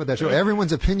laugh with that show.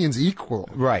 Everyone's opinion's equal.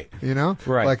 Right.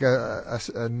 Right. Like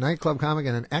a nightclub comic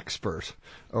and an expert.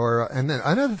 And then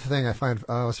another thing I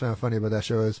always found funny about that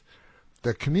show is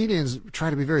the comedians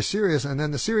try to be very serious, and then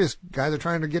the serious guys are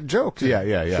trying to get jokes. Yeah.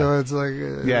 So it's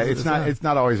it's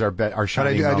not always our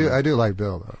shining moment. I do like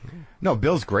Bill though. No,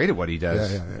 Bill's great at what he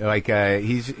does. Yeah.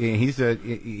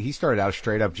 He started out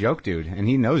straight up joke dude, and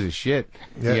he knows his shit.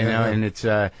 And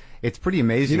it's pretty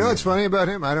amazing. You know what's funny about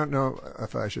him? I don't know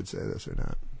if I should say this or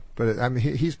not, but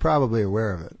he's probably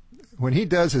aware of it. When he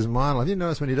does his monologue, have you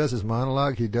noticed when he does his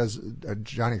monologue, he does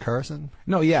Johnny Carson?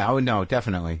 No, no,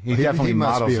 definitely. He definitely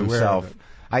models himself.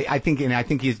 I think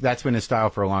that's been his style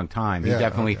for a long time. He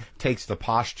definitely takes the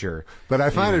posture. But I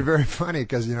find it very funny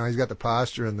because he's got the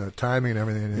posture and the timing and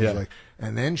everything, and he's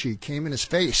and then she came in his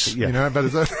face. You know, but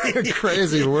it's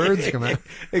crazy words come out.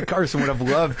 Carson would have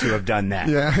loved to have done that.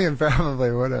 Yeah, he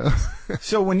probably would have.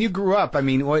 So when you grew up, I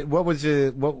mean, what was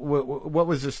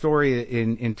the story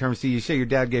in terms of, you say your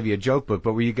dad gave you a joke book,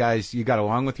 but were you got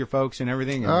along with your folks and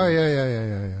everything? Oh,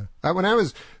 yeah. When I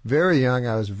was very young,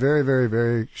 I was very, very,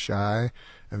 very shy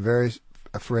and very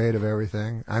afraid of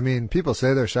everything. I mean, people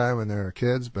say they're shy when they're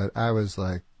kids, but I was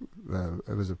like,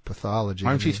 it was a pathology.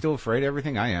 Aren't you still afraid of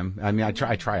everything? I am. I mean, I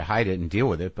try to hide it and deal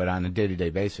with it, but on a day-to-day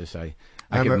basis, no,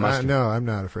 I'm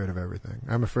not afraid of everything.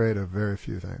 I'm afraid of very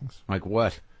few things. Like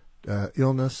what?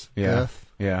 Illness, death.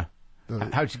 Yeah.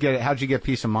 How'd you get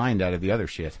peace of mind out of the other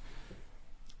shit?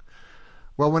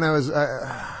 Well, when I was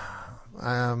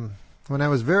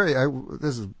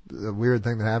this is a weird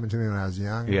thing that happened to me when I was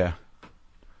young. Yeah.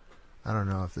 I don't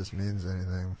know if this means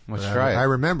anything. Let's try it. I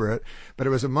remember it, but it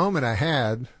was a moment I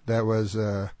had that was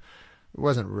it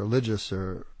wasn't religious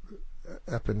or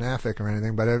epinaphic or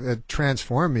anything, but it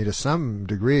transformed me to some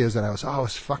degree. Is that I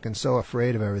was fucking so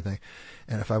afraid of everything,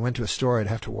 and if I went to a store, I'd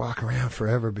have to walk around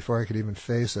forever before I could even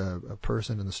face a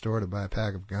person in the store to buy a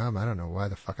pack of gum. I don't know why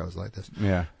the fuck I was like this.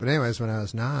 Yeah. But anyways, when I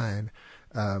was 9.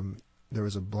 There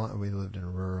was we lived in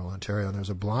rural Ontario, and there was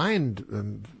a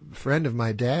blind friend of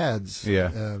my dad's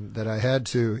that I had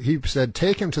to, he said,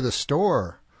 take him to the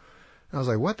store. And I was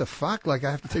like, what the fuck? Like,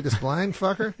 I have to take this blind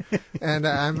fucker? And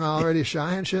I'm already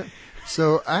shy and shit.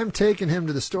 So I'm taking him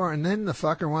to the store, and then the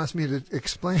fucker wants me to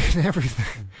explain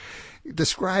everything,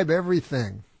 describe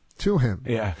everything to him.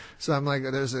 Yeah. So I'm like,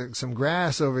 there's some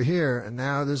grass over here, and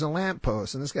now there's a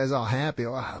lamppost, and this guy's all happy.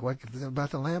 Oh, what about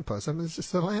the lamppost? I mean, it's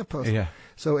just a lamppost. Yeah.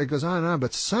 So it goes on and on,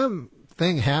 but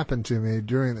something happened to me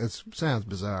it sounds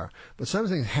bizarre, but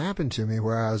something happened to me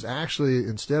where I was actually,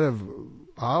 instead of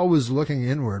always looking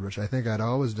inward, which I think I'd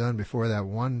always done before that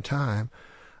one time,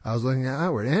 I was looking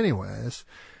outward. Anyways,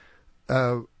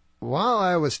 while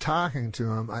I was talking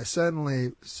to him, I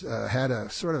suddenly had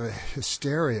a sort of a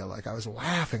hysteria, like I was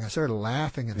laughing. I started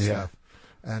laughing and stuff.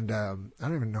 And I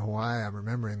don't even know why I'm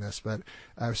remembering this, but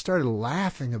I started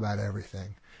laughing about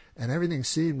everything. And everything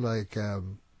seemed like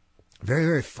very,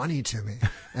 very funny to me.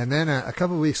 And then a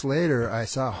couple of weeks later, I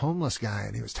saw a homeless guy,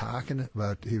 and he was talking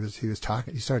about, he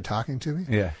started talking to me.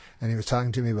 Yeah. And he was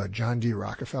talking to me about John D.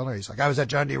 Rockefeller. He's like, I was at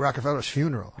John D. Rockefeller's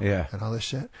funeral. Yeah. And all this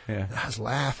shit. Yeah. And I was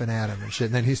laughing at him and shit.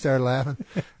 And then he started laughing.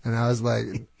 And I was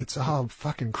like, it's all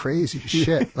fucking crazy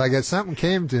shit. Like, something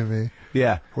came to me.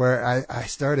 Yeah. Where I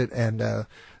started, and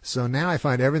so now I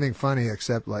find everything funny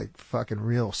except like fucking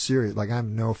real serious. Like, I have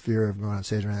no fear of going on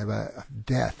stage or anything, but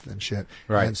death and shit.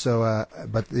 Right. And so,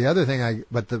 but the other thing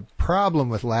but the problem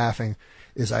with laughing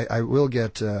is I will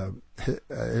get,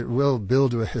 it will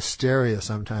build to a hysteria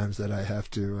sometimes that I have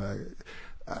to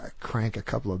crank a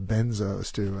couple of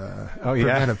benzos to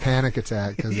prevent a panic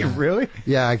attack. Really?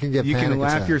 Yeah, I can get You panic can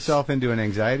laugh attacks. yourself into an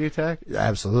anxiety attack?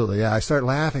 Absolutely, yeah. I start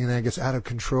laughing and then it gets out of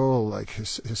control, like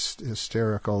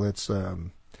hysterical. It's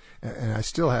and I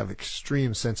still have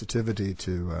extreme sensitivity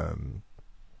to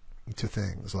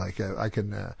things. Like I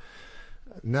can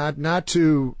not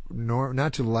to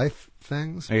life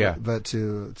things, but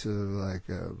to like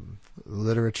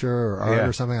literature or art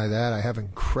or something like that. I have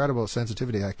incredible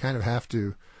sensitivity. I kind of have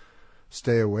to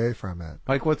stay away from it.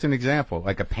 Like, what's an example?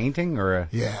 Like a painting or a...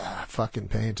 Yeah, fucking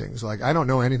paintings. Like, I don't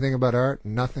know anything about art,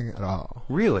 nothing at all.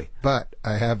 Really? But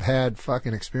I have had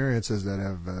fucking experiences that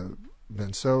have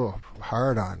been so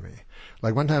hard on me.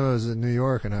 Like, one time I was in New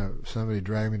York and somebody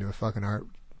dragged me to a fucking art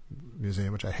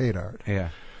museum, which I hate art. Yeah.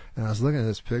 And I was looking at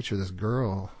this picture of this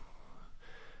girl,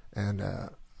 and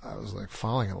I was like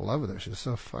falling in love with her. She was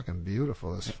so fucking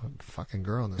beautiful, this fucking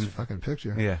girl in this fucking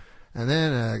picture. Yeah. And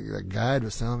then a guide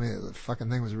was telling me the fucking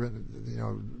thing was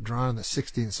written, drawn in the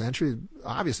 16th century.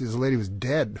 Obviously, this lady was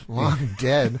dead, long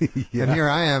dead. Yeah. And here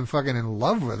I am fucking in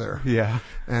love with her. Yeah.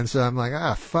 And so I'm like,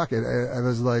 fuck it. I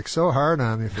was like so hard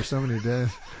on me for so many days.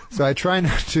 So I try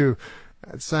not to.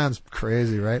 It sounds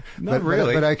crazy, right? Not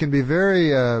really. But I can be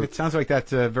very... it sounds like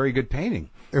that's a very good painting.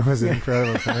 It was an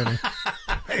incredible painting.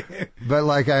 But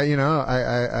like, it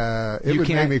would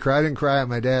make me cry. I didn't cry at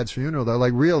my dad's funeral, though.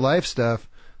 Like, real life stuff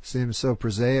seems so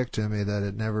prosaic to me that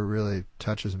it never really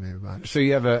touches me much. So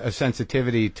you have a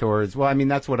sensitivity towards... Well, I mean,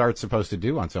 that's what art's supposed to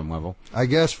do on some level. I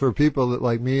guess for people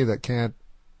like me that can't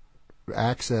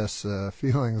access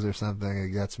feelings or something, it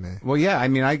gets me. Well, yeah, I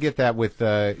mean, I get that with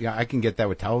I can get that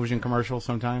with television commercials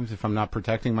sometimes if I'm not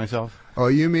protecting myself. Oh,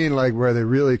 you mean like where they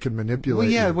really can manipulate? Well,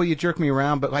 yeah, you? You jerk me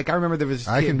around, but like I remember there was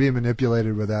I can be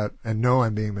manipulated without and know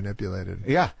I'm being manipulated.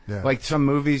 Yeah. Like some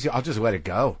movies, I'll just let it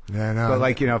go. Yeah, I know. But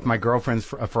like, if my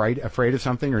girlfriend's afraid of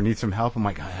something or needs some help, I'm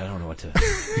like, I don't know what to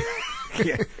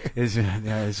This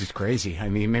is crazy. I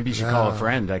mean, maybe you should call a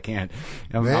friend. I can't.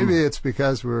 Maybe it's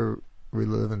because we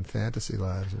live in fantasy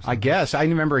lives or something. I guess. I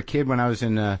remember a kid when I was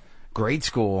in grade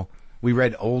school, we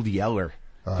read Old Yeller.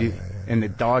 And the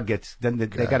dog gets, then they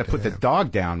got to put the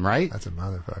dog down, right? That's a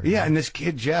motherfucker. Yeah, and this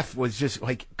kid, Jeff, was just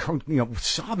like,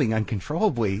 sobbing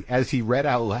uncontrollably as he read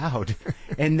out loud.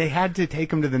 And they had to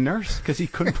take him to the nurse because he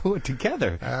couldn't pull it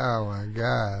together. Oh, my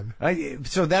God.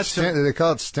 So that's... they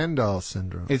call it Stendhal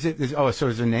syndrome. So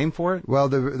is there a name for it? Well,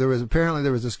 there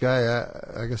was this guy,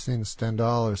 I guess named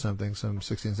Stendhal or something, some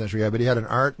 16th century guy, but he had an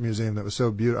art museum that was so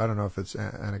beautiful. I don't know if it's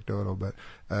anecdotal, but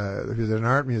he had an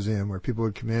art museum where people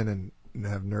would come in and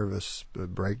have nervous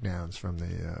breakdowns from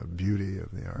the beauty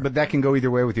of the art. But that can go either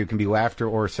way with you. It can be laughter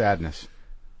or sadness.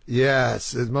 Yeah,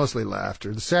 it's mostly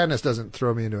laughter. The sadness doesn't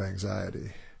throw me into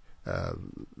anxiety.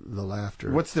 The laughter.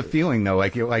 What's the feeling though?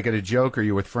 Like at a joke, or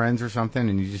you're with friends or something,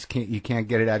 and you can't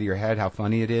get it out of your head how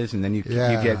funny it is, and then you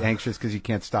get anxious because you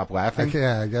can't stop laughing.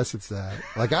 I guess it's that.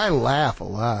 Like I laugh a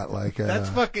lot. Like that's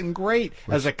fucking great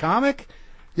as a comic.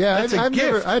 Yeah,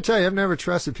 I've never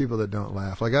trusted people that don't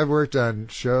laugh. Like I've worked on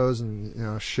shows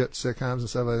and shit sitcoms and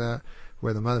stuff like that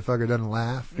where the motherfucker doesn't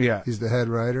laugh. Yeah, he's the head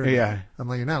writer. Yeah, I'm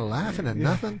like, you're not laughing at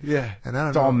nothing. Yeah, and I don't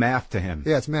it's know. all math to him.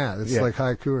 Yeah, it's math. It's like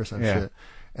haiku or some shit.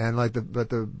 And like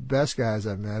the best guys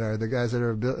I've met are the guys that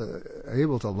are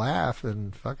able to laugh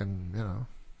and fucking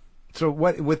So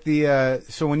what with the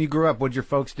so when you grew up, what'd your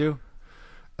folks do?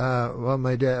 Well,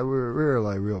 my dad, we were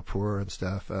like real poor and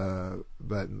stuff.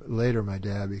 But later, my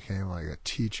dad became like a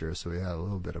teacher, so we had a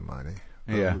little bit of money.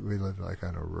 But we lived like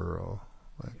on a rural,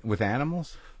 with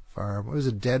animals farm. It was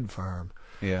a dead farm.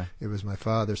 Yeah, it was my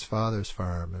father's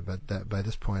farm, but by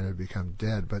this point it had become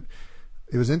dead. But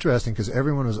it was interesting because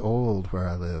everyone was old where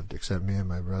I lived, except me and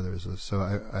my brothers. So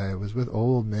I was with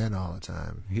old men all the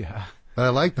time. Yeah. But I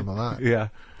liked them a lot. Yeah.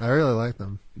 I really liked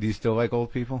them. Do you still like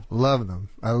old people? Love them.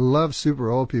 I love super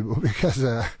old people because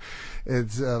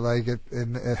it's like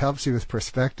it helps you with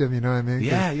perspective, you know what I mean?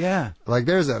 Yeah. Like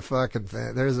there's a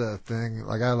thing,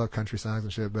 like I love country songs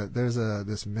and shit, but there's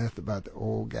this myth about the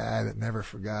old guy that never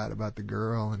forgot about the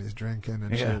girl and he's drinking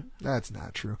and shit. That's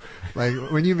not true. Like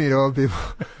when you meet old people,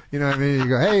 you know what I mean? You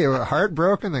go, hey, you were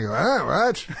heartbroken? They go,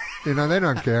 what? They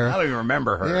don't care. I don't even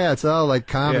remember her. Yeah, it's all like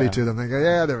comedy to them. They go,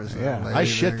 yeah, there was I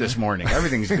shit this morning.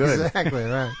 Everything's good. Exactly,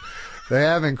 right. They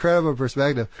have incredible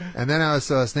perspective. And then I was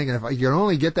thinking, if you can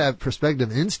only get that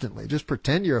perspective instantly, just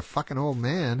pretend you're a fucking old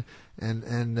man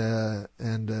and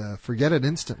forget it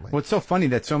instantly. Well, it's so funny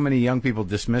that so many young people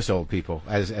dismiss old people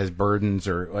as burdens,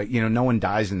 or like no one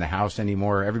dies in the house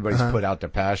anymore. Everybody's put out to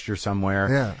pasture somewhere.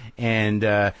 Yeah. And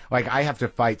like I have to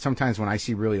fight sometimes when I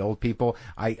see really old people.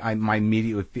 I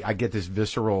immediately I get this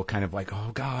visceral kind of like,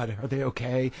 oh God, are they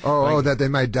okay? That they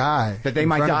might die. That they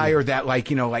might die, or that like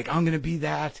like I'm gonna be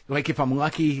that. Like if I'm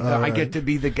lucky, I get to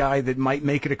be the guy that might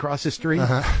make it across the street.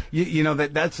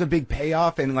 That's a big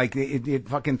payoff, and like it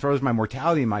fucking throws my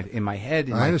mortality in my head.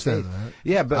 I understand that.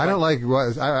 Yeah, but I don't like.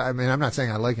 I mean, I'm not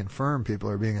saying I like infirm people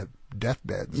or being at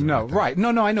deathbeds. No, right? No,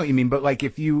 I know what you mean. But like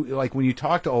if you when you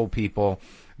talk to old people,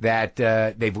 that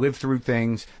they've lived through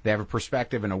things, they have a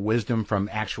perspective and a wisdom from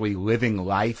actually living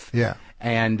life. Yeah.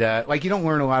 And like you don't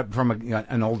learn a lot from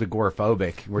an old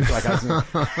agoraphobic. Where it's like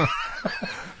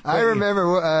I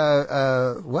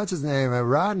remember what's his name?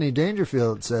 Rodney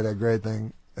Dangerfield said a great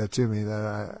thing to me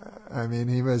that I mean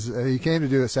he came to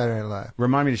do a Saturday Night Live.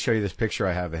 Remind me to show you this picture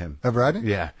I have of him. Of Rodney?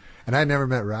 Yeah. And I'd never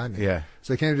met Rodney. Yeah.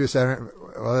 So he came to do a Saturday.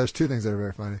 Well, there's two things that are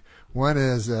very funny. One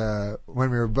is when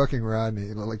we were booking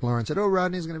Rodney, like Lauren said,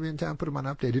 Rodney's going to be in town, put him on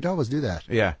Update. He'd always do that.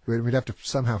 Yeah. We'd have to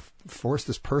somehow force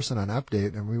this person on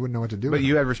Update, and we wouldn't know what to do. But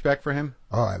you had respect for him?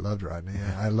 Oh, I loved Rodney.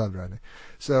 Yeah, I loved Rodney.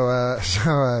 So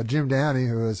Jim Downey,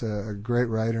 who was a great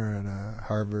writer and a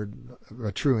Harvard,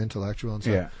 a true intellectual and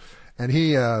stuff. Yeah. And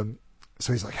he, so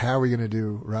he's like, how are we going to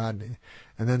do Rodney?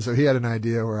 And then so he had an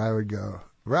idea where I would go,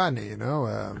 Rodney,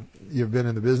 you've been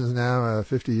in the business now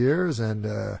 50 years,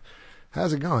 and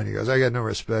how's it going? He goes, I got no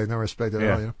respect at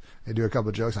all. They do a couple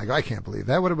of jokes. I go, I can't believe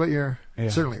that. What about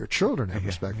certainly your children have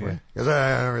respect for you. He goes, I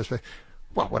have no respect.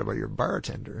 Well, what about your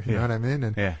bartender? You know what I mean?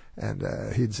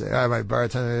 And he'd say, my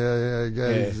bartender,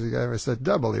 guy said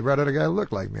double. He brought out a guy who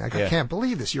looked like me. I go, I can't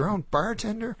believe this. Your own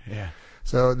bartender? Yeah.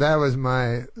 So that was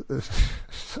my...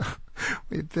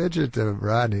 we pitch it to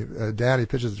Rodney. Daddy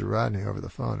pitches it to Rodney over the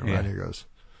phone, and Rodney goes,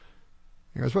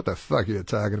 what the fuck are you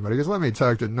talking about? He goes, let me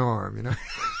talk to Norm,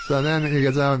 So then he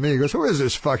gets on with me. He goes, who is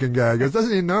this fucking guy? He goes,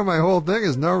 doesn't he know my whole thing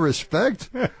is no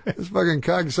respect? This fucking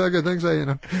cocksucker thinks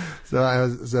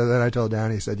So then I told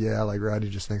Danny, he said, like Rodney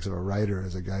just thinks of a writer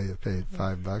as a guy you paid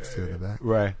 $5 to in the back.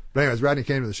 Right. But anyways, Rodney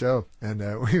came to the show, and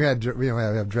we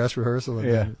have dress rehearsal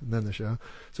and then the show.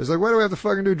 So he's like, "Why do we have to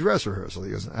fucking do dress rehearsal?"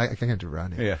 He goes, "I can't do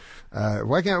Rodney. Yeah.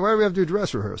 Why do we have to do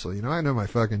dress rehearsal? You know, I know my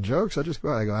fucking jokes. I just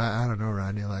go." I go, "I don't know,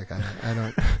 Rodney. Like, I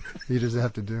don't. You just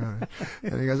have to do it."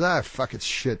 And he goes, fuck, it's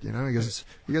shit. You know. He goes,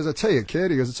 "I tell you,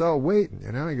 kid." He goes, "It's all waiting.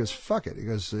 You know." He goes, "Fuck it." He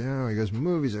goes,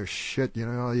 "Movies are shit. You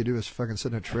know, all you do is fucking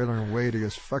sit in a trailer and wait." He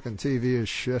goes, "Fucking TV is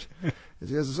shit." He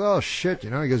goes, "It's all shit." You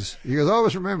know. He goes,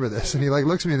 "Always remember this." And he like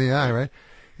looks me in the eye, right?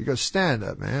 He goes, "Stand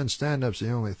up, man. Stand up's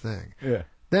the only thing." Yeah.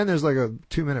 Then there's like a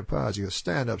 2-minute pause. He goes,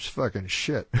 "Stand up's fucking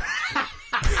shit."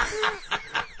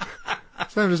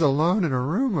 So I'm just alone in a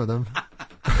room with him.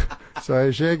 So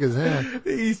I shake his hand.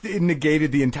 He's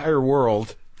negated the entire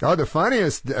world. Oh, the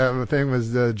funniest thing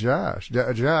was Josh.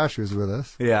 Josh was with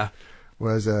us. Yeah.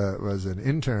 Was an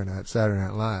intern at Saturday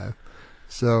Night Live.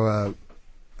 So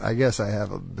I guess I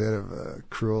have a bit of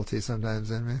cruelty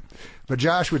sometimes in me. But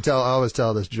Josh would always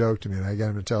tell this joke to me, and I get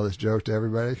him to tell this joke to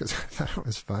everybody because I thought it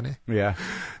was funny. Yeah.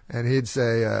 And he'd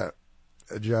say,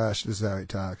 Josh, this is how he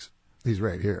talks. He's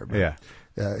right here. But, yeah.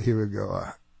 He would go,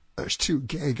 "There's 2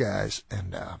 gay guys,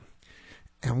 and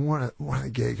one of the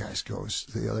gay guys goes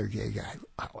to the other gay guy,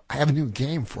 'I have a new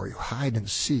game for you, hide and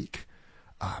seek.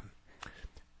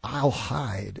 I'll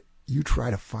hide, you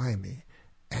try to find me.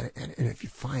 And if you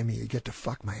find me, you get to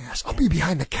fuck my ass. I'll be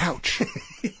behind the couch."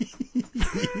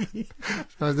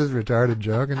 So was this retarded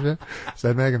joke and shit? So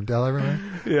I'd make him tell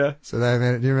everyone? Yeah. So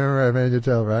then do you remember I made you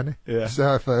tell Rodney? Yeah.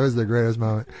 So it was the greatest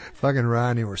moment. Fucking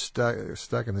Rodney, we're stuck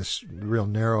in this real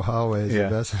narrow hallways.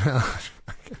 Yeah.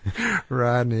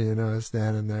 Rodney, is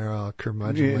standing there all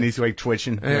curmudgeonly. And he's like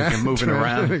twitching, moving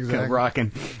around, exactly. kind of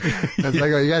rocking. It's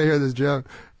like, you got to hear this joke.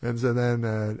 And so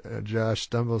then Josh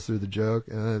stumbles through the joke,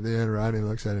 and at the end, Rodney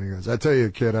looks at him and he goes, "I tell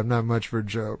you, kid, I'm not much for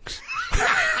jokes."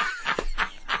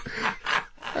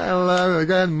 I love it.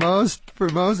 Got most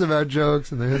of our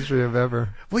jokes in the history of ever.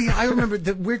 Well, yeah, I remember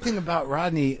the weird thing about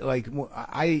Rodney. Like,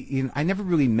 I never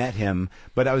really met him,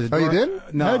 but I was. Oh, you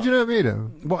didn't? No. How'd you not meet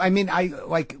him? Well, I mean,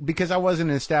 because I wasn't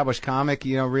an established comic,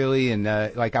 really, and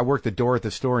I worked the door at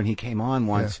the store, and he came on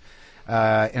once.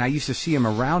 Yeah. And I used to see him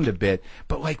around a bit,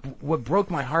 but what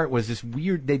broke my heart was this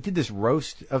weird. They did this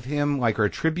roast of him, or a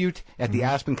tribute at the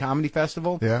Aspen Comedy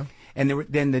Festival. Yeah. And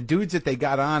then the dudes that they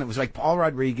got on, it was like Paul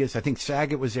Rodriguez, I think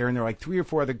Saget was there, and there were like 3 or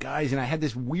 4 other guys. And I had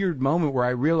this weird moment where I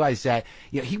realized that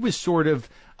he was sort of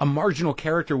a marginal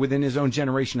character within his own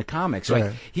generation of comics. Right.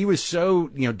 Like he was so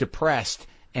depressed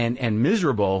and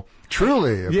miserable.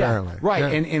 Truly, apparently. Yeah,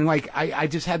 right. Yeah. And I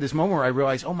just had this moment where I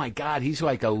realized, oh my God, he's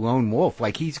like a lone wolf.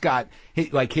 Like he's got,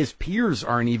 his peers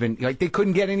aren't even, they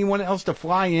couldn't get anyone else to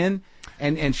fly in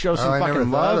and show some fucking love. I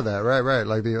never thought of that. Right.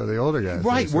 Like the older guys.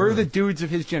 Right. We're the dudes of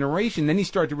his generation. Then you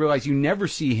start to realize you never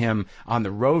see him on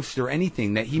the roast or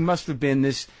anything, that he must have been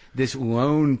this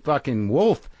lone fucking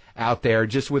wolf out there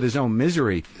just with his own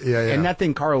misery. Yeah. And that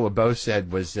thing Carl LeBeau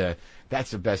said was,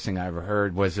 that's the best thing I ever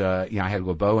heard was, I had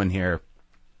LeBeau in here.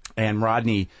 And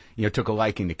Rodney, took a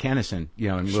liking to Kennison,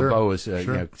 and Sure. LeBeau was,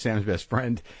 Sure. Sam's best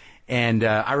friend. And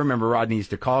I remember Rodney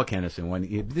used to call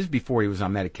Kennison this is before he was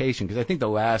on medication, because I think the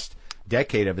last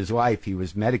decade of his life he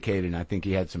was medicated, and I think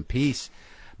he had some peace.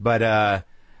 But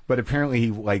apparently he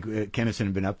Kennison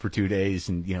had been up for 2 days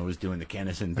and was doing the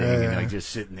Kennison thing, and just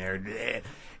sitting there.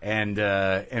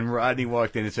 And Rodney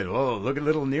walked in and said, "Oh, look at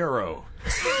little Nero."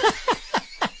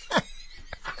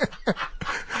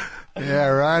 Yeah,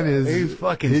 Rodney He's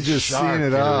fucking He just sharp, seen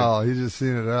it dude. all. He's just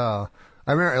seen it all.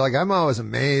 I remember, I'm always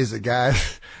amazed at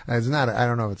guys. It's not. I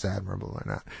don't know if it's admirable or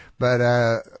not,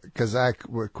 but because I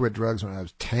quit drugs when I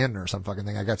was 10 or some fucking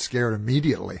thing, I got scared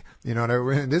immediately. You know what I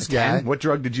mean? This 10? guy. What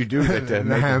drug did you do that?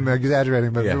 No, I'm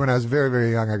exaggerating, but Yeah. when I was very,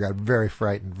 very young, I got very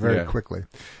frightened very quickly,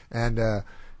 and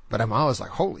but I'm always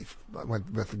like, holy.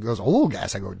 With those old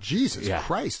guys, I go, Jesus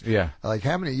Christ! Yeah, like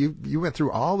how many you went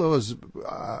through all those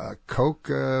coke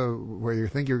where you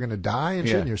think you're going to die and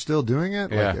shit, and you're still doing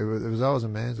it. Yeah. Like, it was always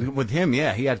amazing. With him, he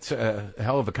had a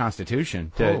hell of a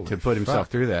constitution to put himself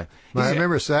through that. I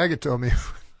remember Saget told me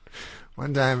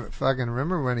one time,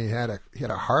 remember when he had a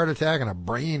heart attack and a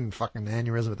brain fucking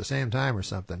aneurysm at the same time or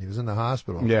something. He was in the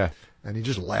hospital. Yeah. And he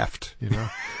just left,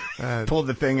 Pulled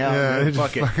the thing out. Yeah, and he just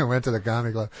fuck it. fucking went to the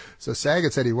comedy club. So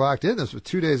Saget said he walked in. This was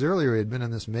 2 days earlier. He had been in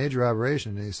this major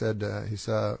operation, and he said he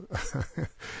saw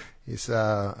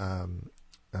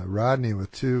Rodney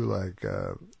with 2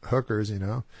 hookers,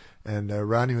 and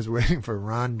Rodney was waiting for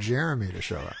Ron Jeremy to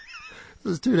show up. This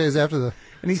was 2 days after the.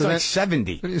 And he's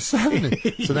 70. And he's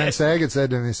 70. So then Saget said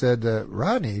to him, he said,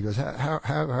 Rodney, he goes, how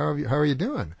are you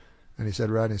doing? And he said,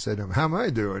 Rodney said to him, "How am I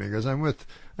doing?" He goes, I'm with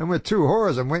 2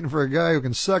 whores. I'm waiting for a guy who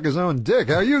can suck his own dick.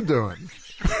 How you doing?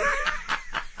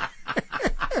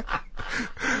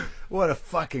 What a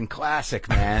fucking classic,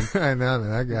 man. I know, man.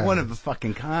 That guy. One of a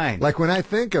fucking kind. Like when I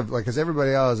think of, like, because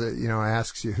everybody else,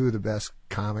 asks you who the best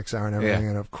comics are and everything,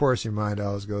 and of course your mind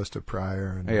always goes to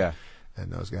Pryor and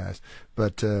those guys.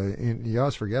 But you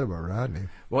always forget about Rodney.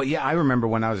 Well, yeah, I remember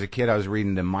when I was a kid, I was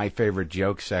reading the My Favorite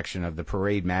Jokes section of the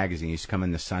Parade magazine. It used to come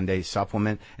in the Sunday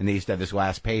supplement, and they used to have this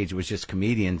last page. It was just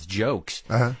comedians' jokes.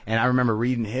 And I remember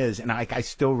reading his, and I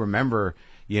still remember,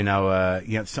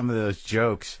 some of those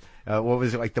jokes. What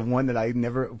was it, like the one that I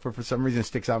never, for some reason,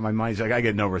 sticks out in my mind? He's like, I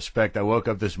get no respect. I woke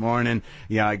up this morning,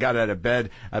 I got out of bed,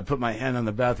 I put my hand on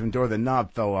the bathroom door, the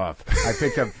knob fell off. I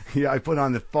picked up, I put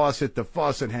on the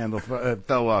faucet handle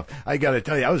fell off. I got to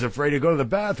tell you, I was afraid to go to the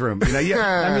bathroom.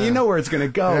 I mean, you know where it's going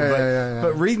to go,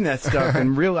 but reading that stuff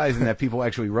and realizing that people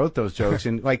actually wrote those jokes,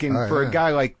 and for a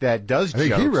guy like that does jokes. I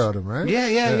think he wrote them, right?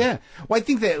 Yeah. Well, I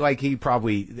think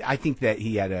that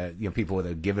he had people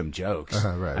would give him jokes.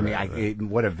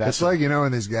 What a vessel. It's like,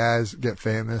 when these guys get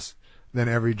famous, then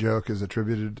every joke is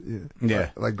attributed.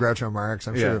 Like Groucho Marx,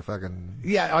 I'm sure fucking.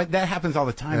 Yeah, that happens all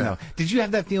the time, though. Did you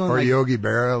have that feeling? Or Yogi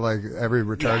Berra, like every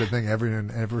retarded thing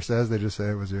everyone ever says, they just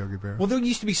say it was Yogi Berra. Well, there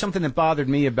used to be something that bothered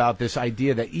me about this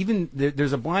idea that even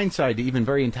there's a blind side to even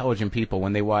very intelligent people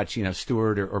when they watch,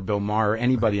 Stewart or Bill Maher or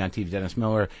anybody on TV, Dennis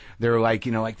Miller. They're like,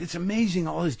 it's amazing,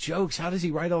 all his jokes. How does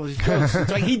he write all his jokes?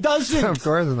 It's like he doesn't. Of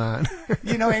course not.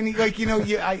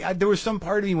 There was some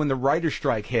part of me when the writer's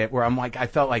strike hit where I'm like, I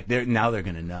felt like now they're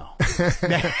going to know.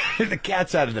 The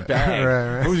cat's out of the bag.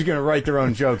 Right. Who's going to write their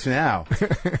own jokes now?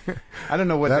 I don't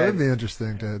know what that would be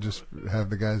interesting to just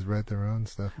have the guys write their own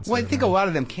stuff. Well, I think a lot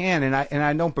of them can, and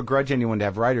I don't begrudge anyone to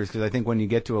have writers, because I think when you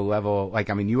get to a level,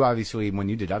 you obviously, when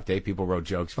you did Update, people wrote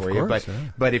jokes for you.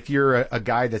 But if you're a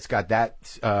guy that's got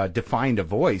that defined a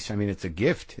voice, it's a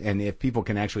gift, and if people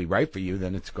can actually write for you,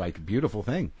 then it's like a beautiful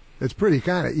thing. It's pretty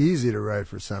kind of easy to write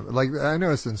for some. Like, I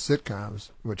noticed in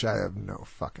sitcoms, which I have no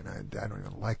fucking idea. I don't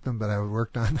even like them, but I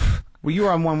worked on them. Well, you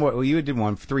were on one. Well, you did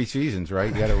one for 3 seasons,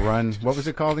 right? You had to run. What was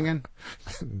it called again?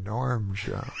 Norm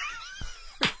Show.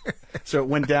 So it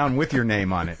went down with your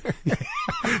name on it.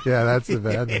 Yeah, that's the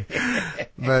bad thing.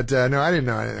 But no, I didn't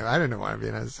know anything. I didn't want to be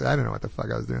in it. I didn't know what the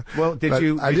fuck I was doing. Well,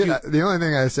 The only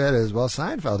thing I said is, well,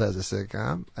 Seinfeld has a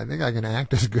sitcom. I think I can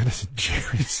act as good as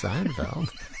Jerry Seinfeld.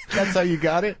 That's how you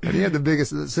got it? And he had the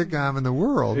biggest sitcom in the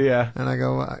world. Yeah. And I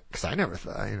go, because I never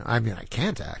thought, I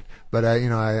can't act. But,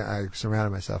 I surrounded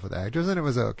myself with actors, and it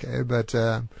was okay. But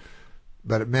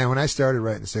man, when I started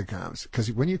writing sitcoms,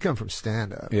 because when you come from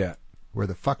stand-up, where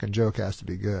the fucking joke has to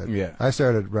be good, I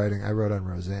wrote on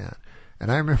Roseanne.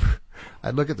 And I remember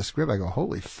I'd look at the script, I go,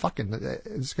 holy fucking,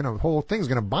 whole thing's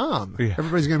going to bomb. Yeah.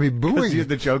 Everybody's going to be booing.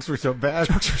 The jokes were so bad.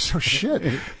 The jokes were so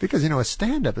shit. Because, a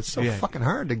stand-up, it's so fucking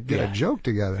hard to get a joke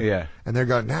together. Yeah. And they're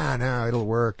going, no, it'll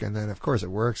work. And then, of course, it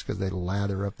works because they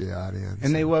lather up the audience.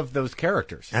 And they love those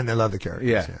characters. And they love the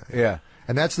characters. Yeah.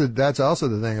 And that's also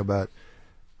the thing about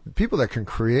people that can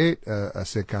create a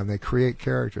sitcom. They create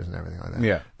characters and everything like that.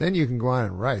 Yeah. Then you can go on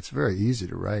and write. It's very easy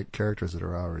to write characters that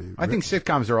are already written. I think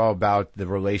sitcoms are all about the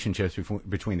relationships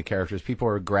between the characters.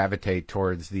 People gravitate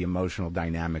towards the emotional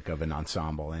dynamic of an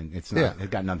ensemble, and it's not.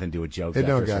 It got nothing to do with jokes. It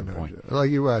don't got no jokes.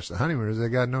 Like you watch The Honeymooners, they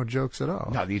got no jokes at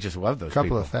all. No, you just love those. A couple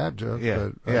people. of fat jokes.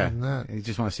 But other than that, you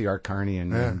just want to see Art Carney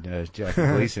and Jack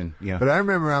Gleason. Yeah. But I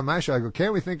remember on my show, I go,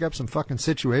 can't we think up some fucking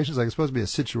situations? Like it's supposed to be a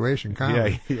situation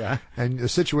comedy. Yeah. And the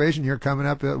situation you're coming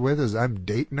up with is I'm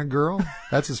dating a girl.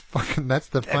 That's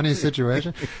the funny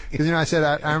situation. Because I said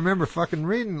I remember fucking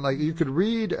reading, like you could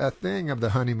read a thing of The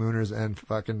Honeymooners and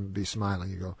fucking be smiling.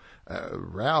 You go,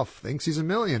 Ralph thinks he's a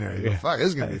millionaire. You go, fuck, this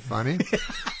is gonna be funny.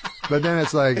 But then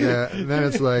it's like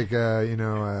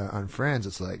on Friends,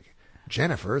 it's like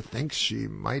Jennifer thinks she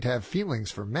might have feelings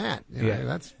for Matt.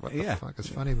 That's what the fuck is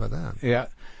funny about that. Yeah.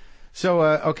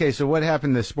 So so what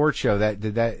happened to the sports show?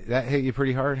 Did that hit you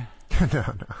pretty hard? No.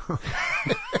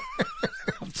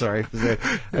 I'm sorry.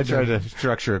 I tried to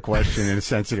structure a question in a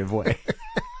sensitive way.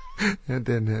 It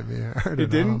didn't hit me hard. It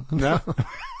didn't? No.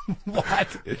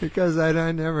 What? Because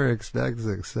I never expect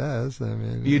success. I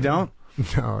mean, you don't?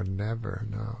 No, never.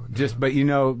 No. But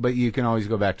you can always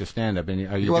go back to stand up.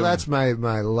 And that's my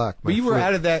luck. But you were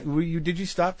out of that. Did you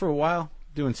stop for a while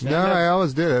doing stand up? No, I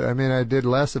always did it. I mean, I did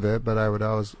less of it, but I would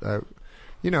always.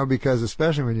 Because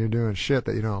especially when you're doing shit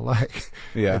that you don't like,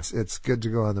 it's good to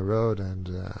go on the road and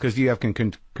because you have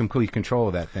complete control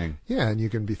of that thing. Yeah, and you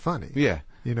can be funny. Yeah,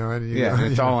 and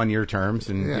it's all on your terms,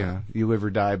 and you live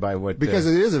or die by what. Because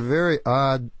it is a very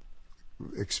odd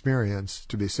experience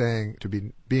to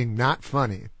be being not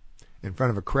funny in front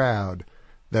of a crowd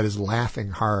that is laughing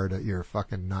hard at your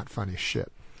fucking not funny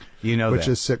shit. Which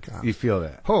is sitcoms. You feel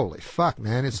that? Holy fuck,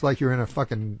 man! It's like you're in a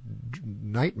fucking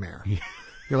nightmare.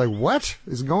 You're like, what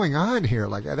is going on here?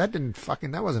 Like,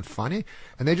 that wasn't funny.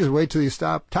 And they just wait till you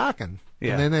stop talking.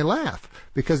 Yeah. And then they laugh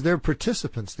because they're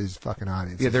participants, these fucking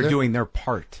audiences. Yeah, they're doing their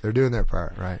part. They're doing their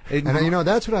part, right. And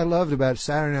that's what I loved about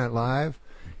Saturday Night Live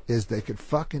is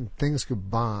things could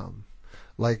bomb.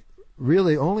 Like,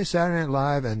 really, only Saturday Night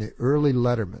Live and the early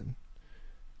Letterman,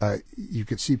 you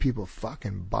could see people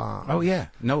fucking bomb. Oh, yeah.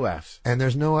 No laughs. And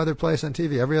there's no other place on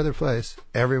TV. Every other place,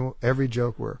 every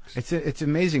joke works. It's an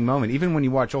amazing moment. Even when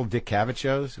you watch old Dick Cavett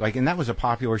shows, and that was a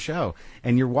popular show,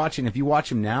 and if you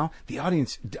watch him now, the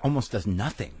audience almost does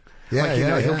nothing.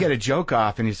 Yeah, he'll get a joke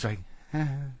off, and he's like,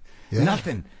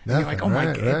 nothing. And you're like, oh my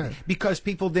God. Right. Because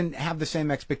people didn't have the same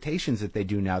expectations that they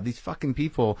do now. These fucking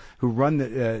people who run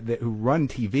who run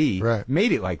TV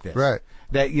made it like this. Right.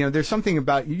 That, there's something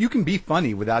about, you can be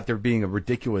funny without there being a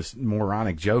ridiculous,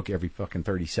 moronic joke every fucking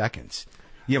 30 seconds.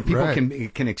 People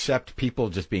can accept people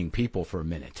just being people for a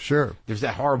minute. Sure. There's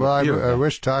that horrible Well, I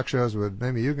wish talk shows would,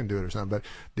 maybe you can do it or something,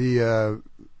 but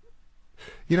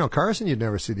Carson, you'd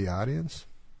never see the audience.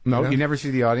 No, you never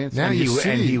see the audience. Now and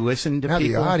he listened to now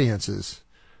people. The audiences.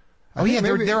 Oh yeah,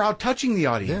 they're out touching the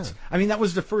audience. Yeah. I mean, that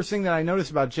was the first thing that I noticed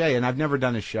about Jay, and I've never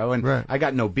done a show, and I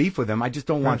got no beef with him. I just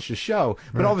don't watch the show.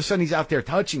 But all of a sudden, he's out there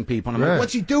touching people, and I'm like,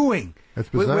 "What's he doing? It's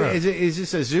bizarre. Is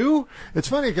this a zoo?" It's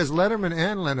funny because Letterman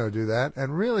and Leno do that,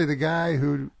 and really the guy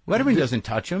who Letterman doesn't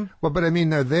touch him. Well, but I mean,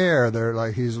 they're there. They're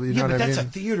like he's. You know but what I that's mean? a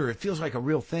theater. It feels like a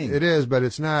real thing. It is, but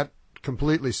it's not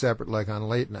completely separate like on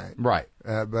late night. Right.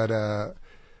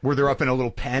 Where they're up in a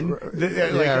little pen, on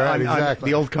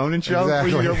exactly. the old Conan show.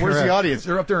 Exactly. Where's the audience?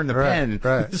 They're up there in the pen,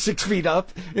 right. 6 feet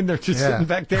up, and they're just sitting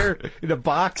back there in a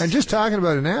box. And just talking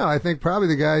about it now, I think probably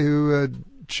the guy who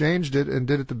changed it and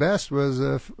did it the best was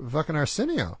fucking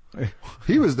Arsenio.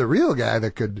 He was the real guy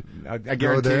that could. I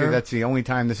guarantee you that's the only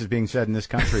time this is being said in this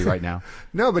country right now.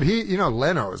 No, but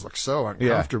Leno was so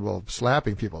uncomfortable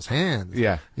slapping people's hands.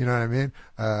 Yeah, you know what I mean.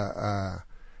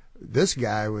 This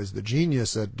guy was the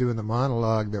genius at doing the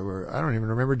monologue that I don't even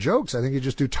remember jokes. I think he'd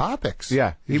just do topics.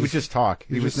 Yeah, he would just talk.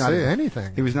 He was not say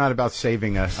anything. He was not about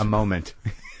saving a moment.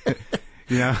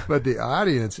 But the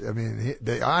audience,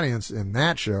 the audience in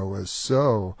that show was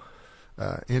so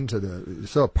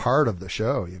so part of the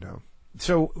show,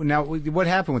 So now, what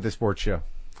happened with the sports show?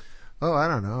 Oh, I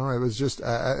don't know. It was just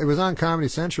it was on Comedy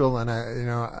Central, and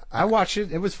I watched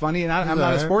it. It was funny, and I'm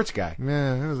not a sports guy.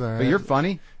 Yeah, it was all right. But you're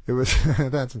funny. It was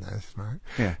that's nice, Mark.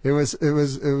 Yeah. It was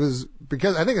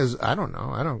because I think it was. I don't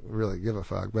know. I don't really give a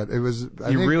fuck, but it was.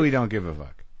 You really don't give a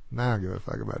fuck. No, I don't give a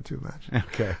fuck about it too much.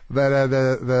 Okay. But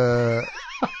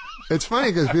it's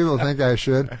funny because people think I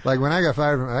should. Like when I got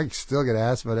fired I still get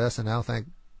asked about SNL.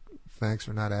 Thanks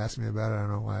for not asking me about it. I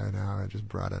don't know why now I just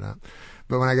brought it up.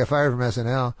 But when I got fired from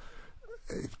SNL,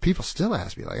 people still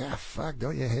ask me like, fuck,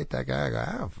 don't you hate that guy? I go,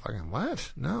 oh, fucking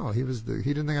what? No, he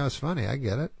didn't think I was funny. I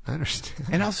get it. I understand.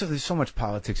 And also, there's so much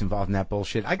politics involved in that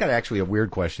bullshit. I got actually a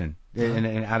weird question,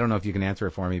 and I don't know if you can answer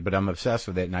it for me, but I'm obsessed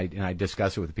with it, and I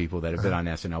discuss it with people that have been on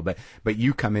SNL. But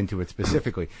you come into it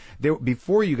specifically.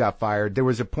 Before you got fired, there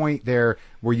was a point there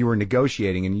where you were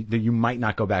negotiating, and you might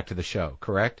not go back to the show.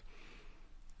 Correct?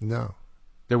 No.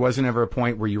 There wasn't ever a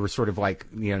point where you were sort of like,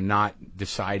 not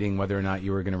deciding whether or not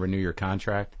you were going to renew your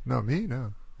contract? No, me,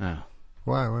 no. Oh.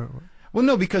 Why? Well,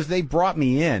 no, because they brought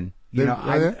me in.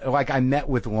 I met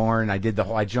with Lauren. I did the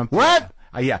whole. I jumped. What?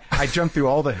 I jumped through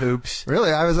all the hoops.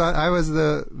 Really? I was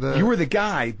the. You were the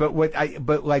guy, but what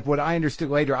I understood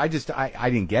later, I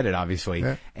didn't get it obviously,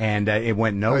 and it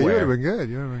went nowhere. You would have been good.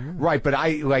 Right,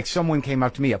 but someone came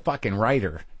up to me, a fucking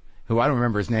writer, who I don't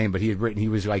remember his name, but he had written. He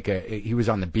was he was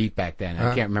on the beat back then.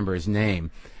 I can't remember his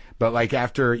name, but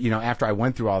after I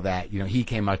went through all that, he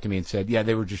came up to me and said, yeah,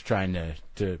 they were just trying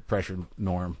to pressure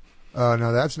Norm. Oh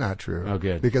no, that's not true. Oh,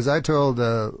 good. Because I told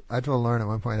Lauren at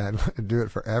one point I'd do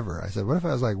it forever. I said, what if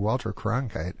I was like Walter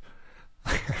Cronkite?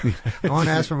 I won't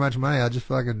ask for much money. I'll just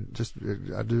I'll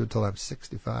do it till I'm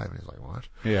 65. And he's like, what?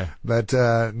 Yeah. But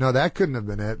no, that couldn't have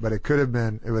been it. But it could have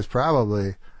been. It was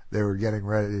probably they were getting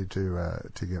ready to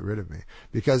get rid of me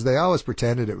because they always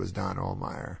pretended it was Don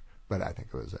Ohlmeyer. But I think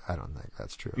it was. I don't think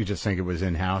that's true. You just think it was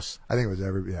in house? I think it was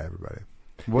everybody.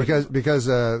 Because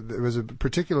there was a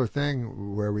particular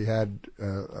thing where we had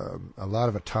a lot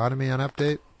of autonomy on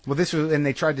Update. Well, and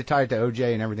they tried to tie it to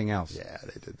OJ and everything else. Yeah,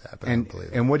 they did that, but I don't believe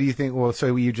it. And what do you think? Well,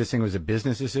 so you just think it was a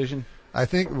business decision? I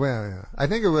think it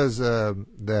was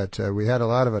that we had a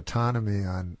lot of autonomy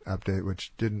on Update,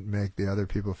 which didn't make the other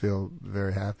people feel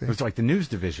very happy. It was like the news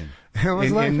division. It was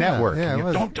in, like in that. network. Yeah, it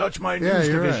was. Don't touch my news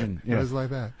division. Right. Yeah. It was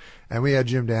like that. And we had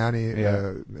Jim Downey.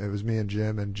 Yeah. It was me and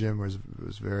Jim was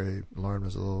very. Lauren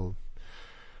was a little,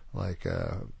 like,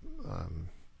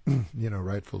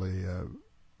 rightfully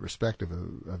respective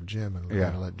of Jim and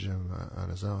kind of let Jim on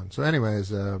his own. So,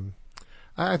 anyways,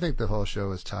 I think the whole show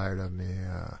was tired of me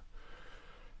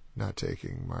not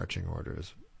taking marching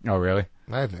orders. Oh, really?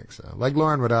 I think so. Like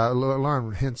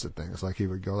Lauren hints at things. Like he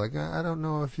would go like, I don't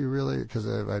know if you really, because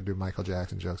I do Michael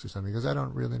Jackson jokes or something, because I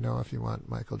don't really know if you want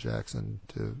Michael Jackson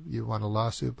you want a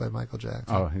lawsuit by Michael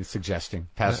Jackson. Oh, he's suggesting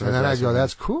passive and then I aggressive. go,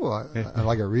 that's cool. I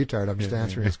like a retard. I'm just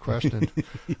answering his question.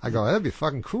 I go, that'd be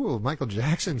fucking cool. Michael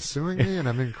Jackson suing me and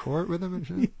I'm in court with him and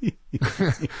shit.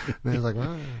 And he's like,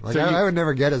 well, like so I would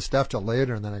never get his stuff till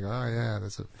later, and then I go, oh yeah,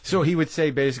 that's a. So he would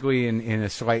say basically in a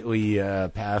slightly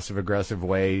passive aggressive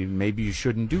way, maybe you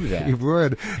shouldn't do that. He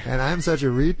would, and I'm such a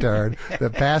retard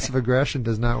that passive aggression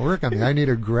does not work on me. I need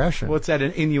aggression. Well, it's that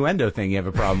innuendo thing you have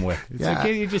a problem with. It's like,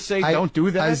 can't you just say, don't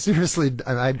do that? I seriously,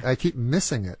 I keep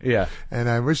missing it. Yeah. And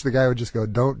I wish the guy would just go,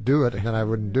 don't do it, and then I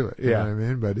wouldn't do it. You know what I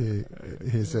mean? But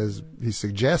he says, he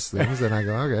suggests things, and I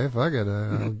go, okay, fuck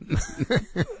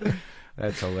it.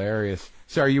 That's hilarious.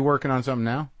 So are you working on something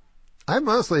now? I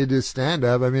mostly do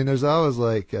stand-up. I mean, there's always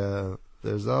like You're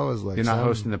not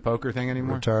hosting the poker thing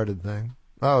anymore? Retarded thing.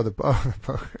 Oh, the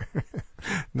poker.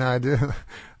 No, I do.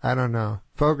 I don't know.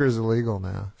 Poker's illegal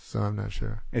now, so I'm not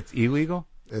sure. It's illegal?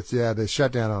 They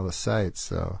shut down all the sites,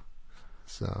 so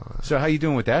how you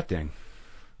doing with that thing?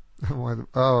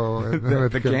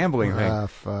 the gambling thing. Ah,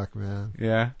 fuck, man.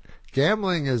 Yeah.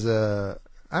 Gambling is I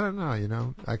don't know, you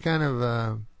know. I kind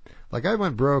of like I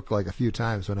went broke like a few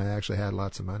times when I actually had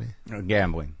lots of money.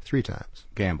 Gambling. 3 times.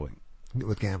 Gambling.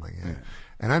 With gambling, yeah.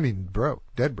 And I mean broke,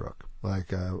 dead broke.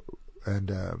 Like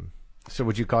So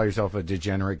would you call yourself a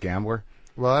degenerate gambler?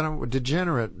 Well, I don't.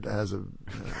 Degenerate has a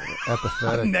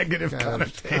apathetic negative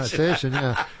connotation,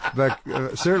 yeah. But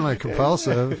certainly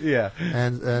compulsive. Yeah.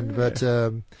 But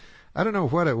I don't know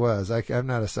what it was. I'm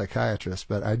not a psychiatrist,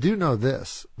 but I do know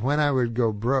this: when I would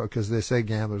go broke, because they say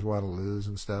gamblers want to lose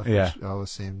and stuff, which always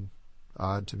seemed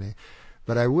odd to me.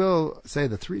 But I will say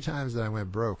the 3 times that I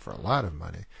went broke for a lot of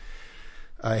money,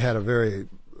 I had a very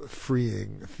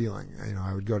freeing feeling. You know,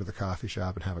 I would go to the coffee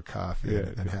shop and have a coffee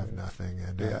and have nothing.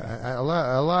 And a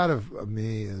lot of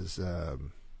me is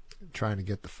trying to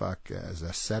get the fuck as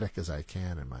ascetic as I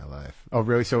can in my life. Oh,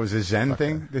 really? So it was a Zen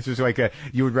thing? This was like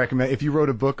you would recommend, if you wrote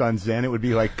a book on Zen, it would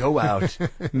be like, go out,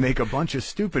 make a bunch of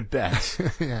stupid bets,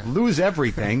 lose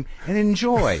everything, and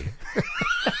enjoy.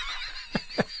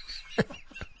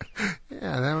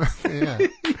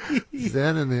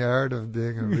 Zen and the art of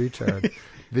being a retard.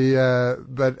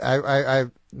 But I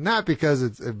not because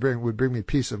it would bring me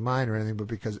peace of mind or anything, but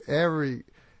because I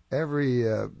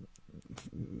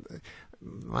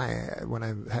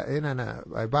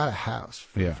bought a house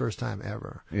for the first time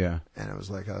ever. Yeah. And it was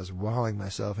like I was walling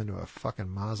myself into a fucking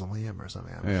mausoleum or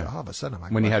something. All of a sudden I'm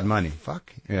like, when you had money.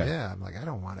 Fuck. Yeah. I'm like, I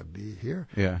don't want to be here.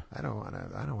 Yeah. I don't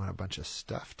want a bunch of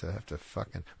stuff to have to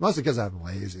fucking, mostly because I'm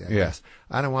lazy, I guess.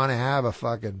 I don't want to have a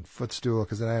fucking footstool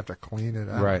because then I have to clean it.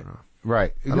 I don't know.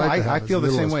 Right. I feel the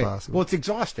same way. Well, it's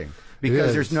exhausting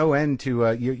because there's no end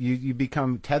to you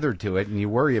become tethered to it and you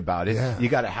worry about it. Yeah. You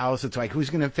got a house. It's like,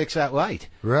 who's going to fix that light?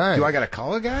 Right. Do I got to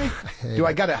call a guy? Do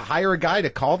I got to hire a guy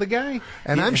to call the guy?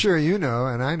 And I'm sure you know,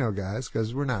 and I know guys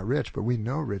because we're not rich, but we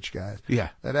know rich guys. Yeah.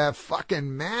 That have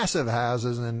fucking massive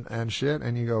houses and shit,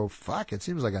 and you go, fuck, it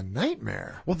seems like a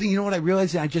nightmare. Well, you know what I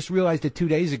realized? I just realized it 2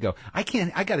 days ago. I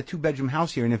got a 2-bedroom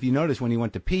house here, and if you notice when you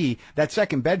went to pee, that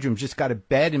second bedroom's just got a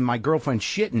bed and my girlfriend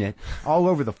shit in it all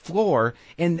over the floor,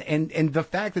 and the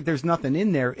fact that there's nothing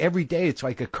in there every day, it's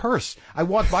like a curse. I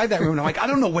walk by that room and I'm like, I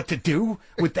don't know what to do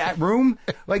with that room.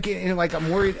 Like I'm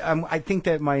worried. I think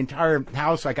that my entire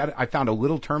house, I found a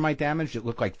little termite damage. It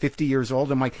looked like 50 years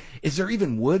old. I'm like, is there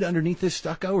even wood underneath this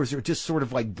stucco, or is there just sort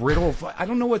of like brittle? I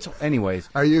don't know what's. Anyways,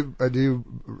 do you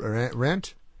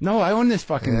rent? No, I own this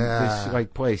fucking this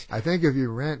place. I think if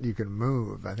you rent, you can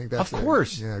move. I think that's great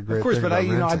of course. But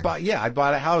I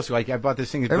bought a house. Like I bought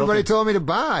this thing. Everybody told me to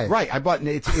buy. Right, I bought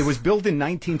it. It was built in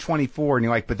 1924, and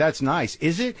you're like, but that's nice.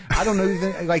 Is it? I don't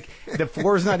know. Like the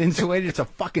floor is not insulated. It's a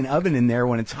fucking oven in there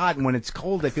when it's hot, and when it's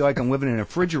cold, I feel like I'm living in a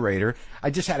refrigerator. I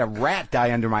just had a rat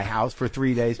die under my house for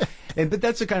 3 days, but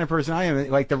that's the kind of person I am.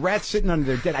 Like the rat's sitting under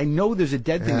there dead. I know there's a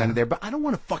dead thing under there, but I don't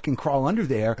want to fucking crawl under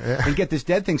there and get this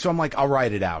dead thing. So I'm like, I'll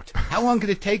write it out. How long could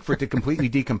it take for it to completely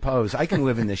decompose? I can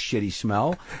live in this shitty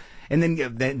smell. And then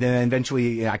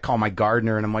eventually I call my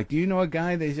gardener and I'm like, do you know a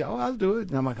guy? They say, oh, I'll do it.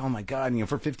 And I'm like, oh my God. And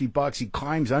for $50, he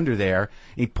climbs under there.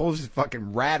 And he pulls his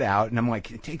fucking rat out. And I'm like,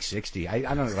 it takes 60. I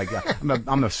don't know. Like,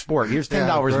 I'm a sport. Here's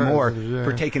 $10 more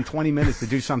for taking 20 minutes to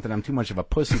do something I'm too much of a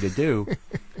pussy to do.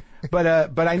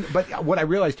 But what I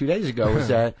realized 2 days ago is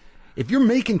that if you're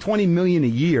making $20 million a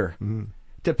year,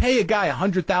 To pay a guy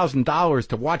 $100,000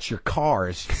 to watch your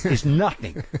cars is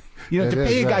nothing. You know, to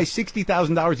pay a guy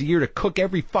 $60,000 a year to cook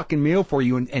every fucking meal for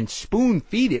you and spoon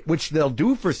feed it, which they'll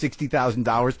do for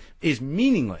 $60,000, is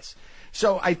meaningless.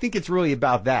 So I think it's really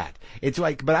about that. It's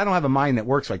like, but I don't have a mind that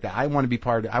works like that. I want to be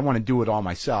I want to do it all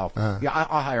myself. Yeah,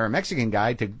 I'll hire a Mexican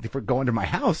guy to go into my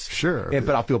house. Sure. Yeah,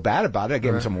 but I'll feel bad about it. I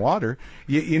give him some water.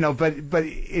 You know, but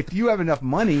if you have enough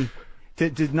money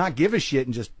to not give a shit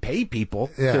and just pay people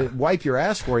to wipe your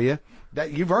ass for you,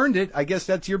 that you've earned it. I guess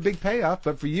that's your big payoff.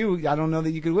 But for you, I don't know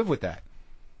that you could live with that.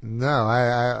 No,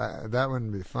 I that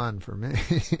wouldn't be fun for me.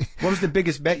 What was the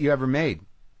biggest bet you ever made?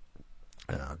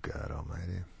 Oh, God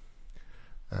almighty.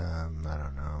 I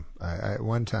don't know. I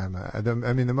one time,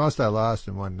 I mean, the most I lost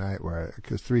in one night,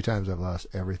 because 3 times I've lost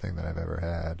everything that I've ever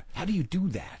had. How do you do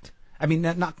that? I mean,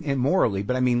 not immorally,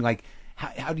 but I mean, like,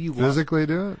 how do you physically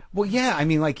do it? Well, yeah. I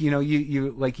mean, like, you know,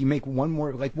 you make one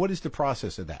more. Like, what is the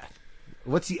process of that?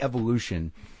 What's the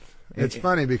evolution? It's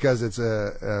funny because it's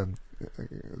the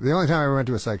only time I ever went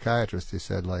to a psychiatrist, he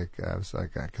said, like, I was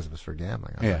like, because it was for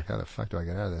gambling. I was like, how the fuck do I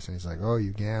get out of this? And he's like, oh,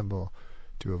 you gamble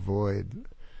to avoid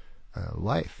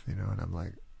life, you know. And I'm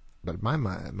like, but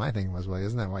my thing was, well,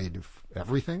 isn't that why you do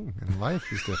everything in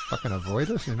life, is to fucking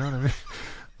avoid it? You know what I mean?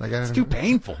 Like, it's too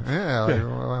painful. Yeah. Like,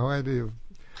 why do you?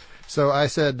 So I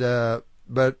said,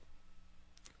 but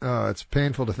it's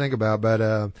painful to think about,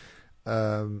 but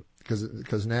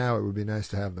because now it would be nice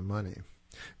to have the money,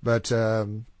 but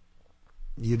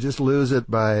you just lose it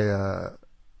by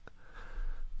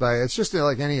it's just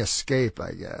like any escape,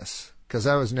 I guess. Because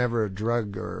I was never a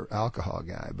drug or alcohol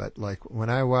guy, but like when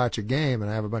I watch a game and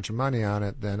I have a bunch of money on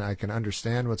it, then I can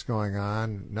understand what's going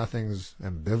on. Nothing's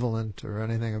ambivalent or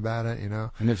anything about it, you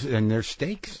know. And there's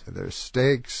stakes. There's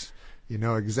stakes. You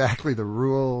know exactly the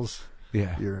rules.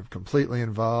 Yeah. You're completely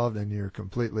involved, and you're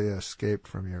completely escaped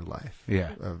from your life.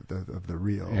 Yeah. Of the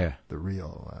real. Yeah. The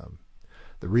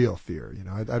real fear. You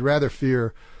know, I'd rather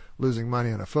fear losing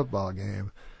money on a football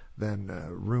game than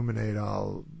ruminate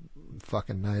all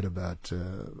fucking night about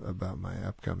my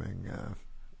upcoming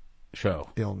show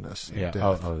illness and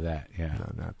death. That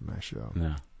no, not my show.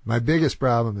 No, my biggest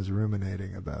problem is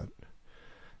ruminating about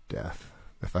death.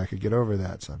 If I could get over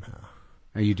that somehow.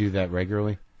 And you do that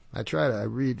regularly? I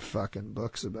read fucking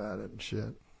books about it and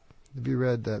shit. Have you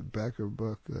read that Becker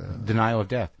book, Denial of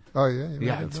Death? Oh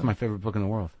yeah, it's my favorite book in the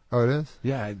world. Oh, it is?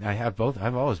 Yeah, I have both. I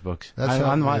have all his books.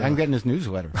 I'm getting his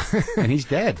newsletter, and he's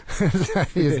dead.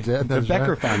 He's dead. The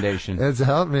Becker Foundation. It's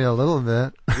helped me a little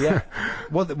bit. Yeah.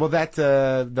 Well, that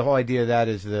the whole idea of that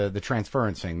is the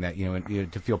transferencing, that you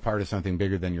to feel part of something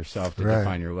bigger than yourself, to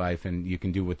define your life, and you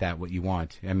can do with that what you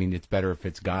want. I mean, it's better if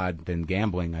it's God than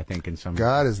gambling. I think in some.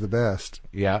 God is the best.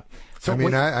 Yeah. So I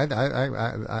mean, I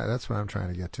that's what I'm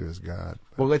trying to get to, is God.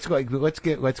 Well, let's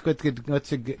get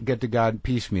to God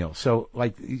piecemeal. So,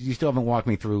 like, you still haven't walked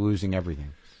me through losing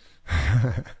everything.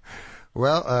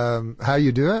 Well, how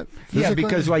you do it? Physically? Yeah,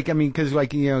 because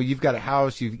you've got a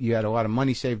house, you had a lot of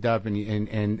money saved up, and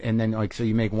then like, so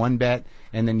you make one bet,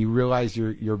 and then you realize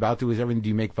you're about to lose everything. Do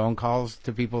you make phone calls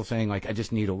to people saying, like, I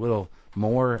just need a little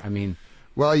more? I mean,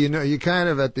 well, you kind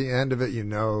of at the end of it,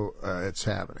 it's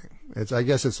happening. I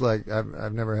guess it's like,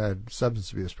 I've never had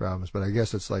substance abuse problems, but I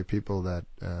guess it's like people that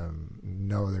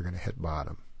know they're going to hit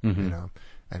bottom, mm-hmm. you know,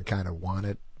 and kind of want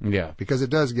it. Yeah. Because it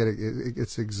does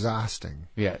it's exhausting.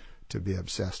 Yeah. To be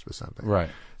obsessed with something. Right.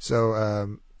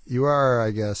 So you are,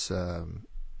 I guess,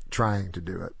 trying to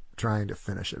do it, trying to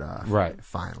finish it off. Right.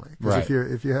 Finally. Because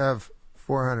if you have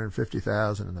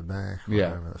 $450,000 in the bank,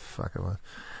 whatever the fuck it was,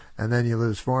 and then you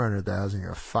lose $400,000, you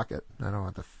go, fuck it, I don't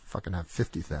want to fucking have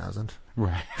 50,000.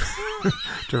 Right.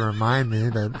 To remind me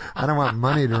that I don't want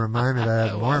money to remind me that I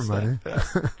had more money.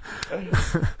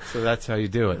 So that's how you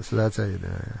do it. So that's how you do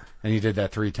it. Yeah. And you did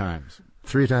that 3 times.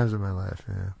 3 times in my life,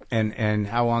 yeah. And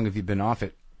how long have you been off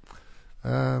it?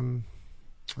 I've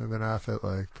been off it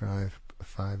like probably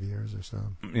 5 years or so.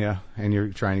 Yeah, and you're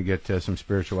trying to get some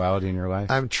spirituality in your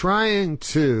life? I'm trying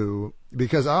to,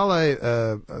 because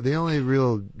the only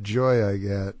real joy I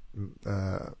get,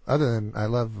 other than I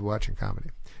love watching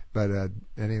comedy, but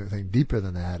anything deeper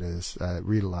than that is I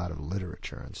read a lot of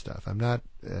literature and stuff. I'm not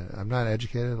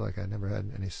educated, like I never had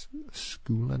any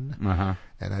schooling,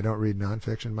 and I don't read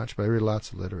nonfiction much, but I read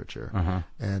lots of literature.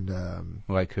 And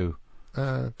like who?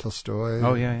 Tolstoy.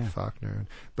 Oh yeah. Faulkner.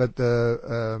 But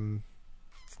the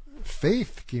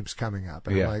faith keeps coming up,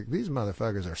 and I'm like, these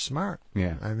motherfuckers are smart.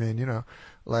 Yeah. I mean,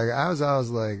 like I was always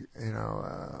like,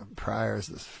 Pryor's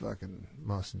this fucking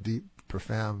most deep,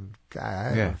 profound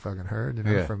guy I ever fucking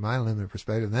heard, from my limited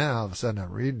perspective. And then all of a sudden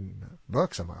I'm reading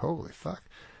books. I'm like, holy fuck,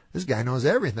 this guy knows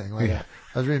everything. Like I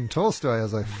was reading Tolstoy, I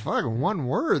was like, fuck, one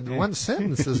word, one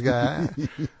sentence, this guy.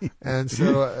 And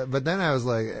so, but then I was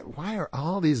like, why are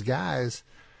all these guys?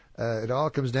 It all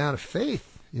comes down to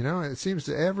faith, you know. It seems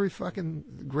to every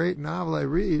fucking great novel I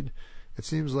read, it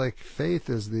seems like faith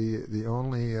is the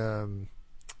only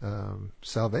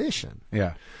salvation.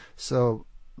 Yeah. So,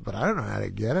 but I don't know how to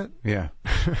get it. Yeah.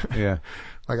 Yeah.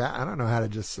 Like I don't know how to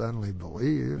just suddenly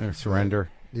believe Or surrender.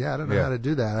 Yeah, I don't know how to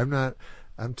do that.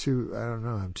 I'm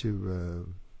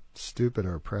too stupid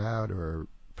or proud or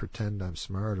pretend I'm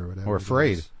smart or whatever. Or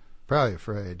afraid. Probably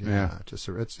afraid. Yeah. Yeah.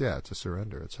 To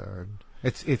surrender. It's hard.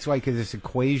 It's like this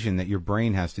equation that your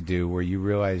brain has to do where you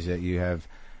realize that you have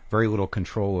very little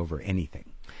control over anything.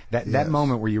 That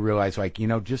moment where you realize, like, you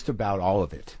know, just about all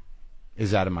of it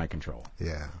is out of my control.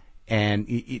 Yeah. And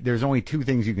there's only two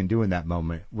things you can do in that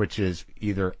moment, which is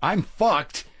either I'm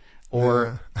fucked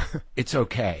or it's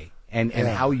okay. And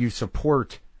how you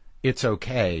support it's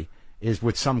okay is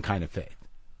with some kind of faith.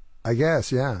 I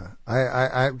guess, yeah.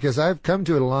 I because I've come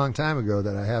to it a long time ago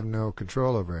that I have no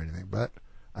control over anything, but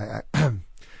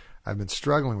I've been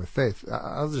struggling with faith.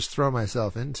 I'll just throw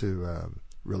myself into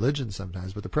religion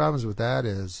sometimes, but the problems with that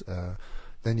is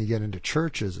then you get into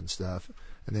churches and stuff,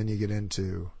 and then you get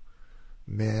into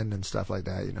men and stuff like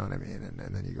that, you know what I mean?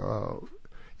 And then you go, oh,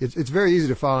 it's very easy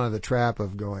to fall into the trap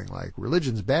of going like,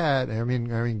 religion's bad. I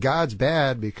mean, God's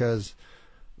bad because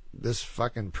this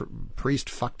fucking priest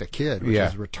fucked a kid, which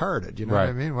is retarded. You know what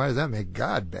I mean? Why does that make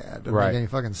God bad? Doesn't make any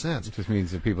fucking sense. It just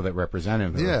means the people that represent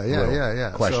him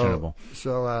are questionable.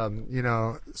 So you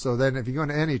know, so then if you go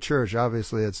into any church,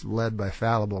 obviously it's led by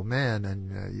fallible men,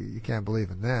 and you can't believe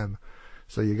in them.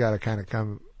 So you got to kind of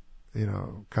come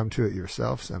to it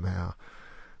yourself somehow.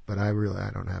 But I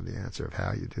don't have the answer of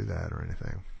how you do that or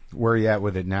anything. Where are you at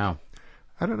with it now?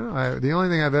 I don't know. The only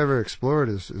thing I've ever explored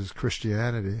is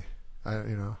Christianity.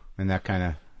 And that kind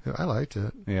of... I liked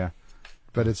it. Yeah.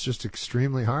 But it's just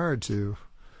extremely hard to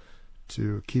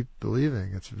keep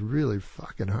believing. It's really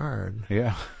fucking hard.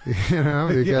 Yeah. You know,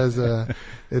 because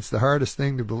it's the hardest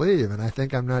thing to believe, and I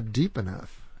think I'm not deep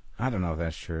enough. I don't know if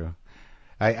that's true.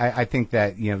 I think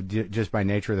that, you know, just by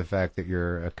nature of the fact that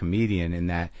you're a comedian, and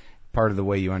that part of the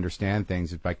way you understand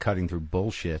things is by cutting through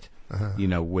bullshit, you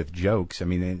know, with jokes. I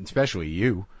mean, especially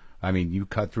you. I mean, you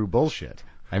cut through bullshit.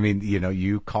 I mean, you know,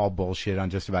 you call bullshit on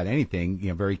just about anything, you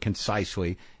know, very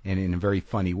concisely and in a very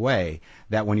funny way,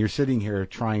 that when you're sitting here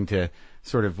trying to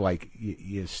sort of like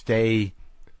you stay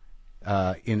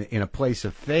in a place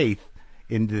of faith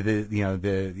into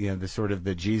the sort of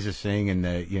the Jesus thing and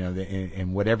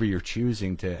and whatever you're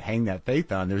choosing to hang that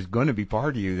faith on, there's going to be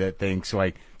part of you that thinks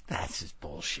like, that's just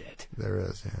bullshit. There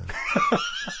is,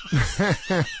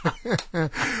 yeah.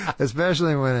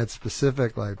 Especially when it's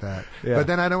specific like that. Yeah. But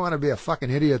then I don't want to be a fucking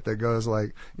idiot that goes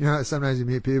like, you know, sometimes you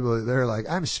meet people, they're like,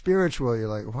 I'm spiritual. You're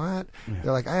like, what? Yeah.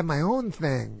 They're like, I have my own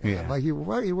thing. Yeah. I'm like, you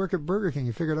work at Burger King?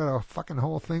 You figured out a fucking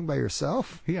whole thing by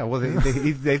yourself? Yeah, well,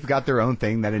 they've got their own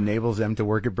thing that enables them to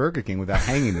work at Burger King without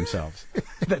hanging themselves.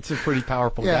 That's a pretty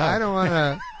powerful guy. I don't want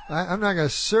to... I'm not going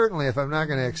to, certainly if I'm not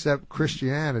going to accept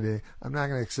Christianity, I'm not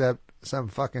going to accept some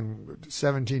fucking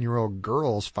 17-year-old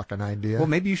girl's fucking idea. Well,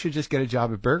 maybe you should just get a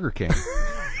job at Burger King.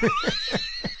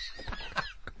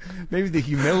 Maybe the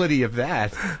humility of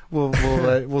that will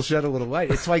shed a little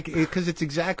light. It's like, because it's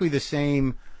exactly the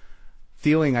same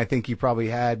feeling I think you probably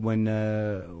had when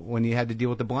you had to deal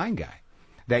with the blind guy.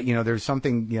 That, you know, there's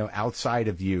something, you know, outside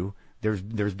of you.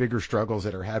 There's bigger struggles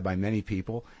that are had by many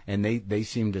people, and they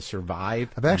seem to survive.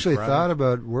 I've actually thought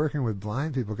about working with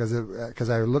blind people because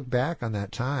I look back on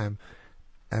that time,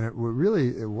 and it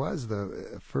was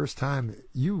the first time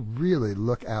you really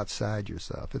look outside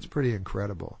yourself. It's pretty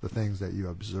incredible, the things that you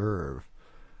observe.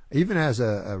 Even as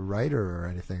a writer or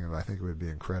anything, I think it would be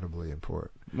incredibly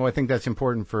important. Well, I think that's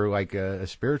important for like a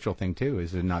spiritual thing too,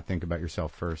 is to not think about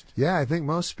yourself first. Yeah, I think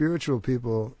most spiritual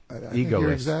people, I think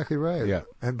you're exactly right. Yeah.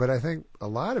 But I think a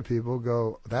lot of people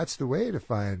go, that's the way to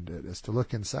find it, is to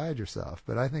look inside yourself.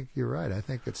 But I think you're right. I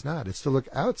think it's not. It's to look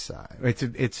outside.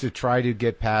 It's to try to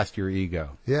get past your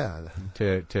ego. Yeah.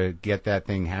 To get that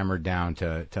thing hammered down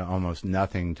to almost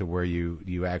nothing, to where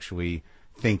you actually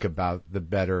think about the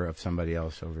better of somebody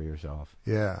else over yourself.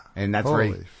 Yeah. And that's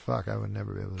holy fuck, I would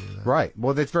never be able to do that. Right.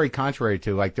 Well, that's very contrary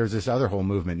to, like, there's this other whole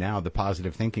movement now, the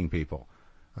positive thinking people.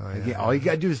 Oh, yeah. All you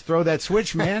got to do is throw that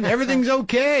switch, man. Everything's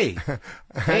okay.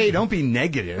 Hey, don't be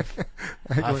negative.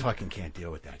 I fucking can't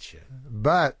deal with that shit.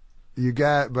 But you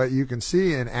can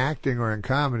see in acting or in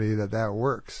comedy that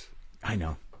works. I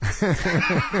know.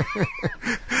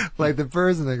 Like the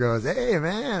person that goes, "Hey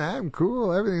man, I'm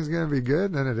cool. Everything's gonna be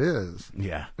good," and it is.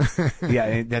 Yeah,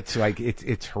 yeah. That's like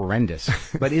it's horrendous.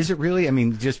 But is it really? I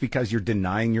mean, just because you're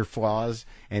denying your flaws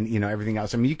and everything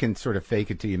else. I mean, you can sort of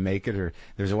fake it till you make it. Or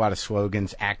there's a lot of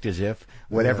slogans, act as if,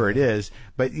 whatever it is.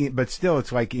 But still,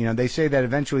 it's like they say that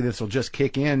eventually this will just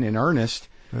kick in earnest.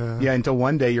 Yeah, until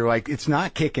one day you're like, it's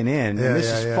not kicking in, and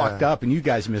this is fucked up, and you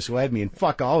guys misled me, and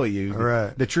fuck all of you.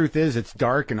 Right. The truth is, it's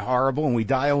dark and horrible, and we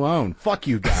die alone. Fuck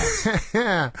you guys.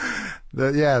 The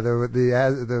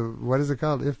what is it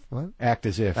called? If what? Act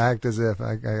as if. Act as if.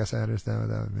 I guess I understand what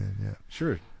that would mean. Yeah.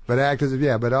 Sure. But act as if.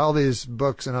 Yeah. But all these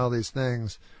books and all these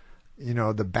things.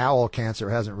 The bowel cancer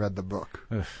hasn't read the book.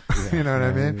 Yeah, you know what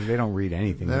I mean? They don't read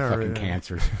anything. They're fucking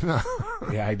cancers. No.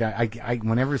 Yeah, I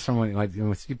whenever someone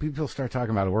when people start talking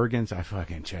about organs, I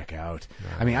fucking check out.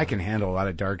 I mean, I can handle a lot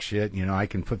of dark shit. I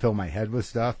can fill my head with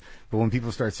stuff. But when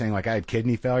people start saying like I had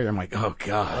kidney failure, I'm like, oh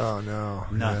god. Oh no.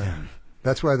 Nothing. Yeah.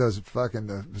 That's why those fucking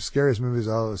the scariest movies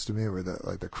always to me were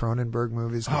the Cronenberg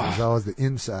movies. Cause it was always the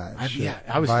inside.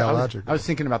 I was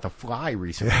thinking about The Fly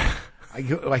recently.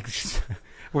 Yeah.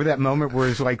 Or that moment where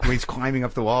it's like when he's climbing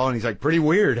up the wall and he's like, pretty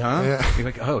weird, huh? Yeah. You're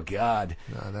like, oh, God.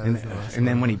 No, and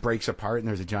then when he breaks apart and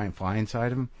there's a giant fly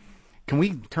inside of him. Can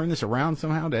we turn this around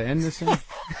somehow to end this thing?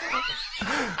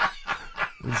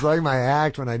 It's like my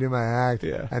act when I do my act.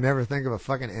 Yeah. I never think of a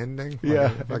fucking ending.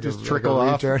 Yeah. Just trickle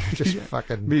off. Just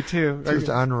fucking. Me too. Just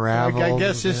unravel. I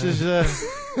guess this is.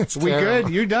 We good?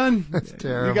 You done? It's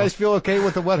terrible. You guys feel okay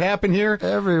with what happened here?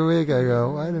 Every week I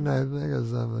go, why didn't I think of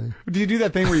something? Do you do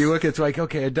that thing where you look? It's like,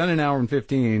 okay, I've done an hour and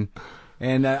 15.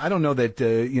 And I don't know that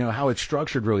how it's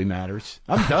structured really matters.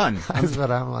 I'm done. That's what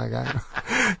I'm like.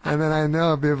 And then I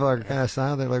know people are kind of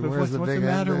silent. They're like, "Where's the big What's the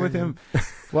matter with him?"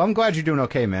 Well, I'm glad you're doing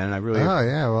okay, man. I really. Oh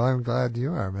yeah. Well, I'm glad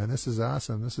you are, man. This is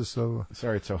awesome. This is so.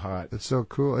 Sorry, it's so hot. It's so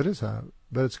cool. It is hot,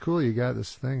 but it's cool. You got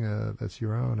this thing that's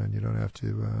your own, and you don't have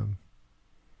to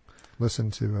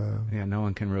listen to. Yeah, no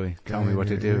one can really tell me what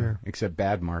to do except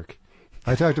Bad Mark.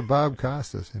 I talked to Bob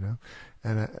Costas,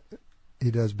 and. He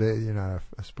does. You're not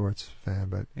a sports fan,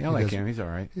 but I like him. He's all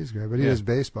right. He's great, but he does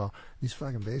baseball. These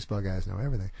fucking baseball guys know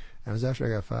everything. And it was after I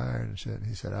got fired and shit. And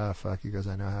he said, "Oh fuck," he goes,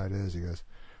 "I know how it is." He goes,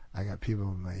 "I got people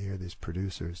in my ear, these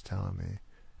producers telling me."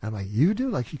 I'm like, "You do?"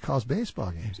 Like he calls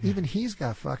baseball games. Even he's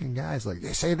got fucking guys like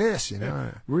they say this,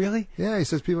 Really? Yeah, he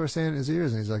says people are saying in his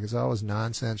ears, and he's like, it's always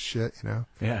nonsense shit,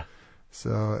 Yeah.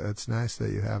 So it's nice that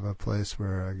you have a place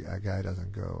where a guy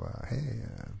doesn't go, "Hey."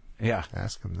 Yeah,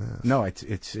 ask him this. No,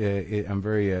 I'm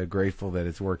very grateful that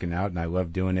it's working out, and I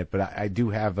love doing it. But I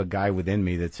do have a guy within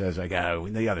me that says, like, "Oh,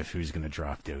 the other shoe's going to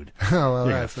drop, dude." Oh well,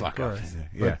 you're that's gonna fuck of course. Up.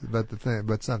 Yeah,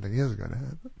 but something is going to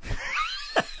happen.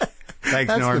 Thanks,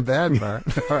 that's Norm. the bad part.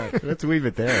 All right, let's leave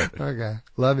it there. Okay,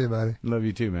 love you, buddy. Love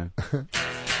you too, man.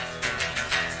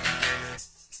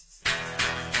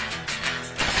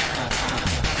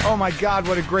 Oh my God,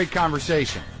 what a great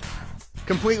conversation.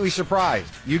 Completely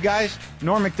surprised. You guys,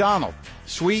 Norm Mcdonald,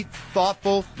 sweet,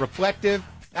 thoughtful, reflective.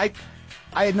 I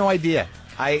had no idea.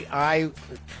 I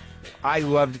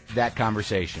loved that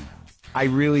conversation. I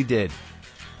really did.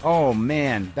 Oh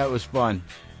man, that was fun.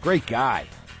 Great guy.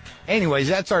 Anyways,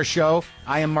 that's our show.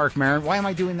 I am Marc Maron. Why am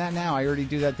I doing that now? I already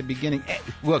do that at the beginning.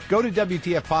 Look, go to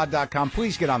WTFpod.com.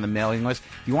 Please get on the mailing list.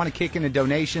 If you want to kick in a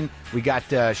donation, we got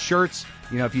shirts.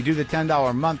 If you do the $10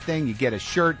 a month thing, you get a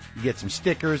shirt, you get some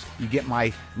stickers, you get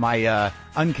my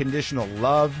unconditional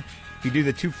love. If you do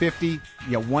the $250,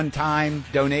 one-time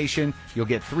donation, you'll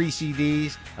get 3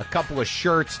 CDs, a couple of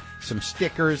shirts, some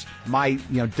stickers, my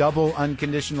double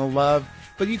unconditional love.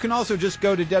 But you can also just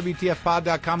go to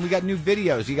WTFpod.com. We got new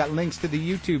videos. You got links to the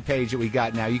YouTube page that we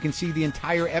got now. You can see the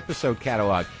entire episode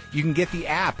catalog. You can get the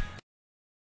app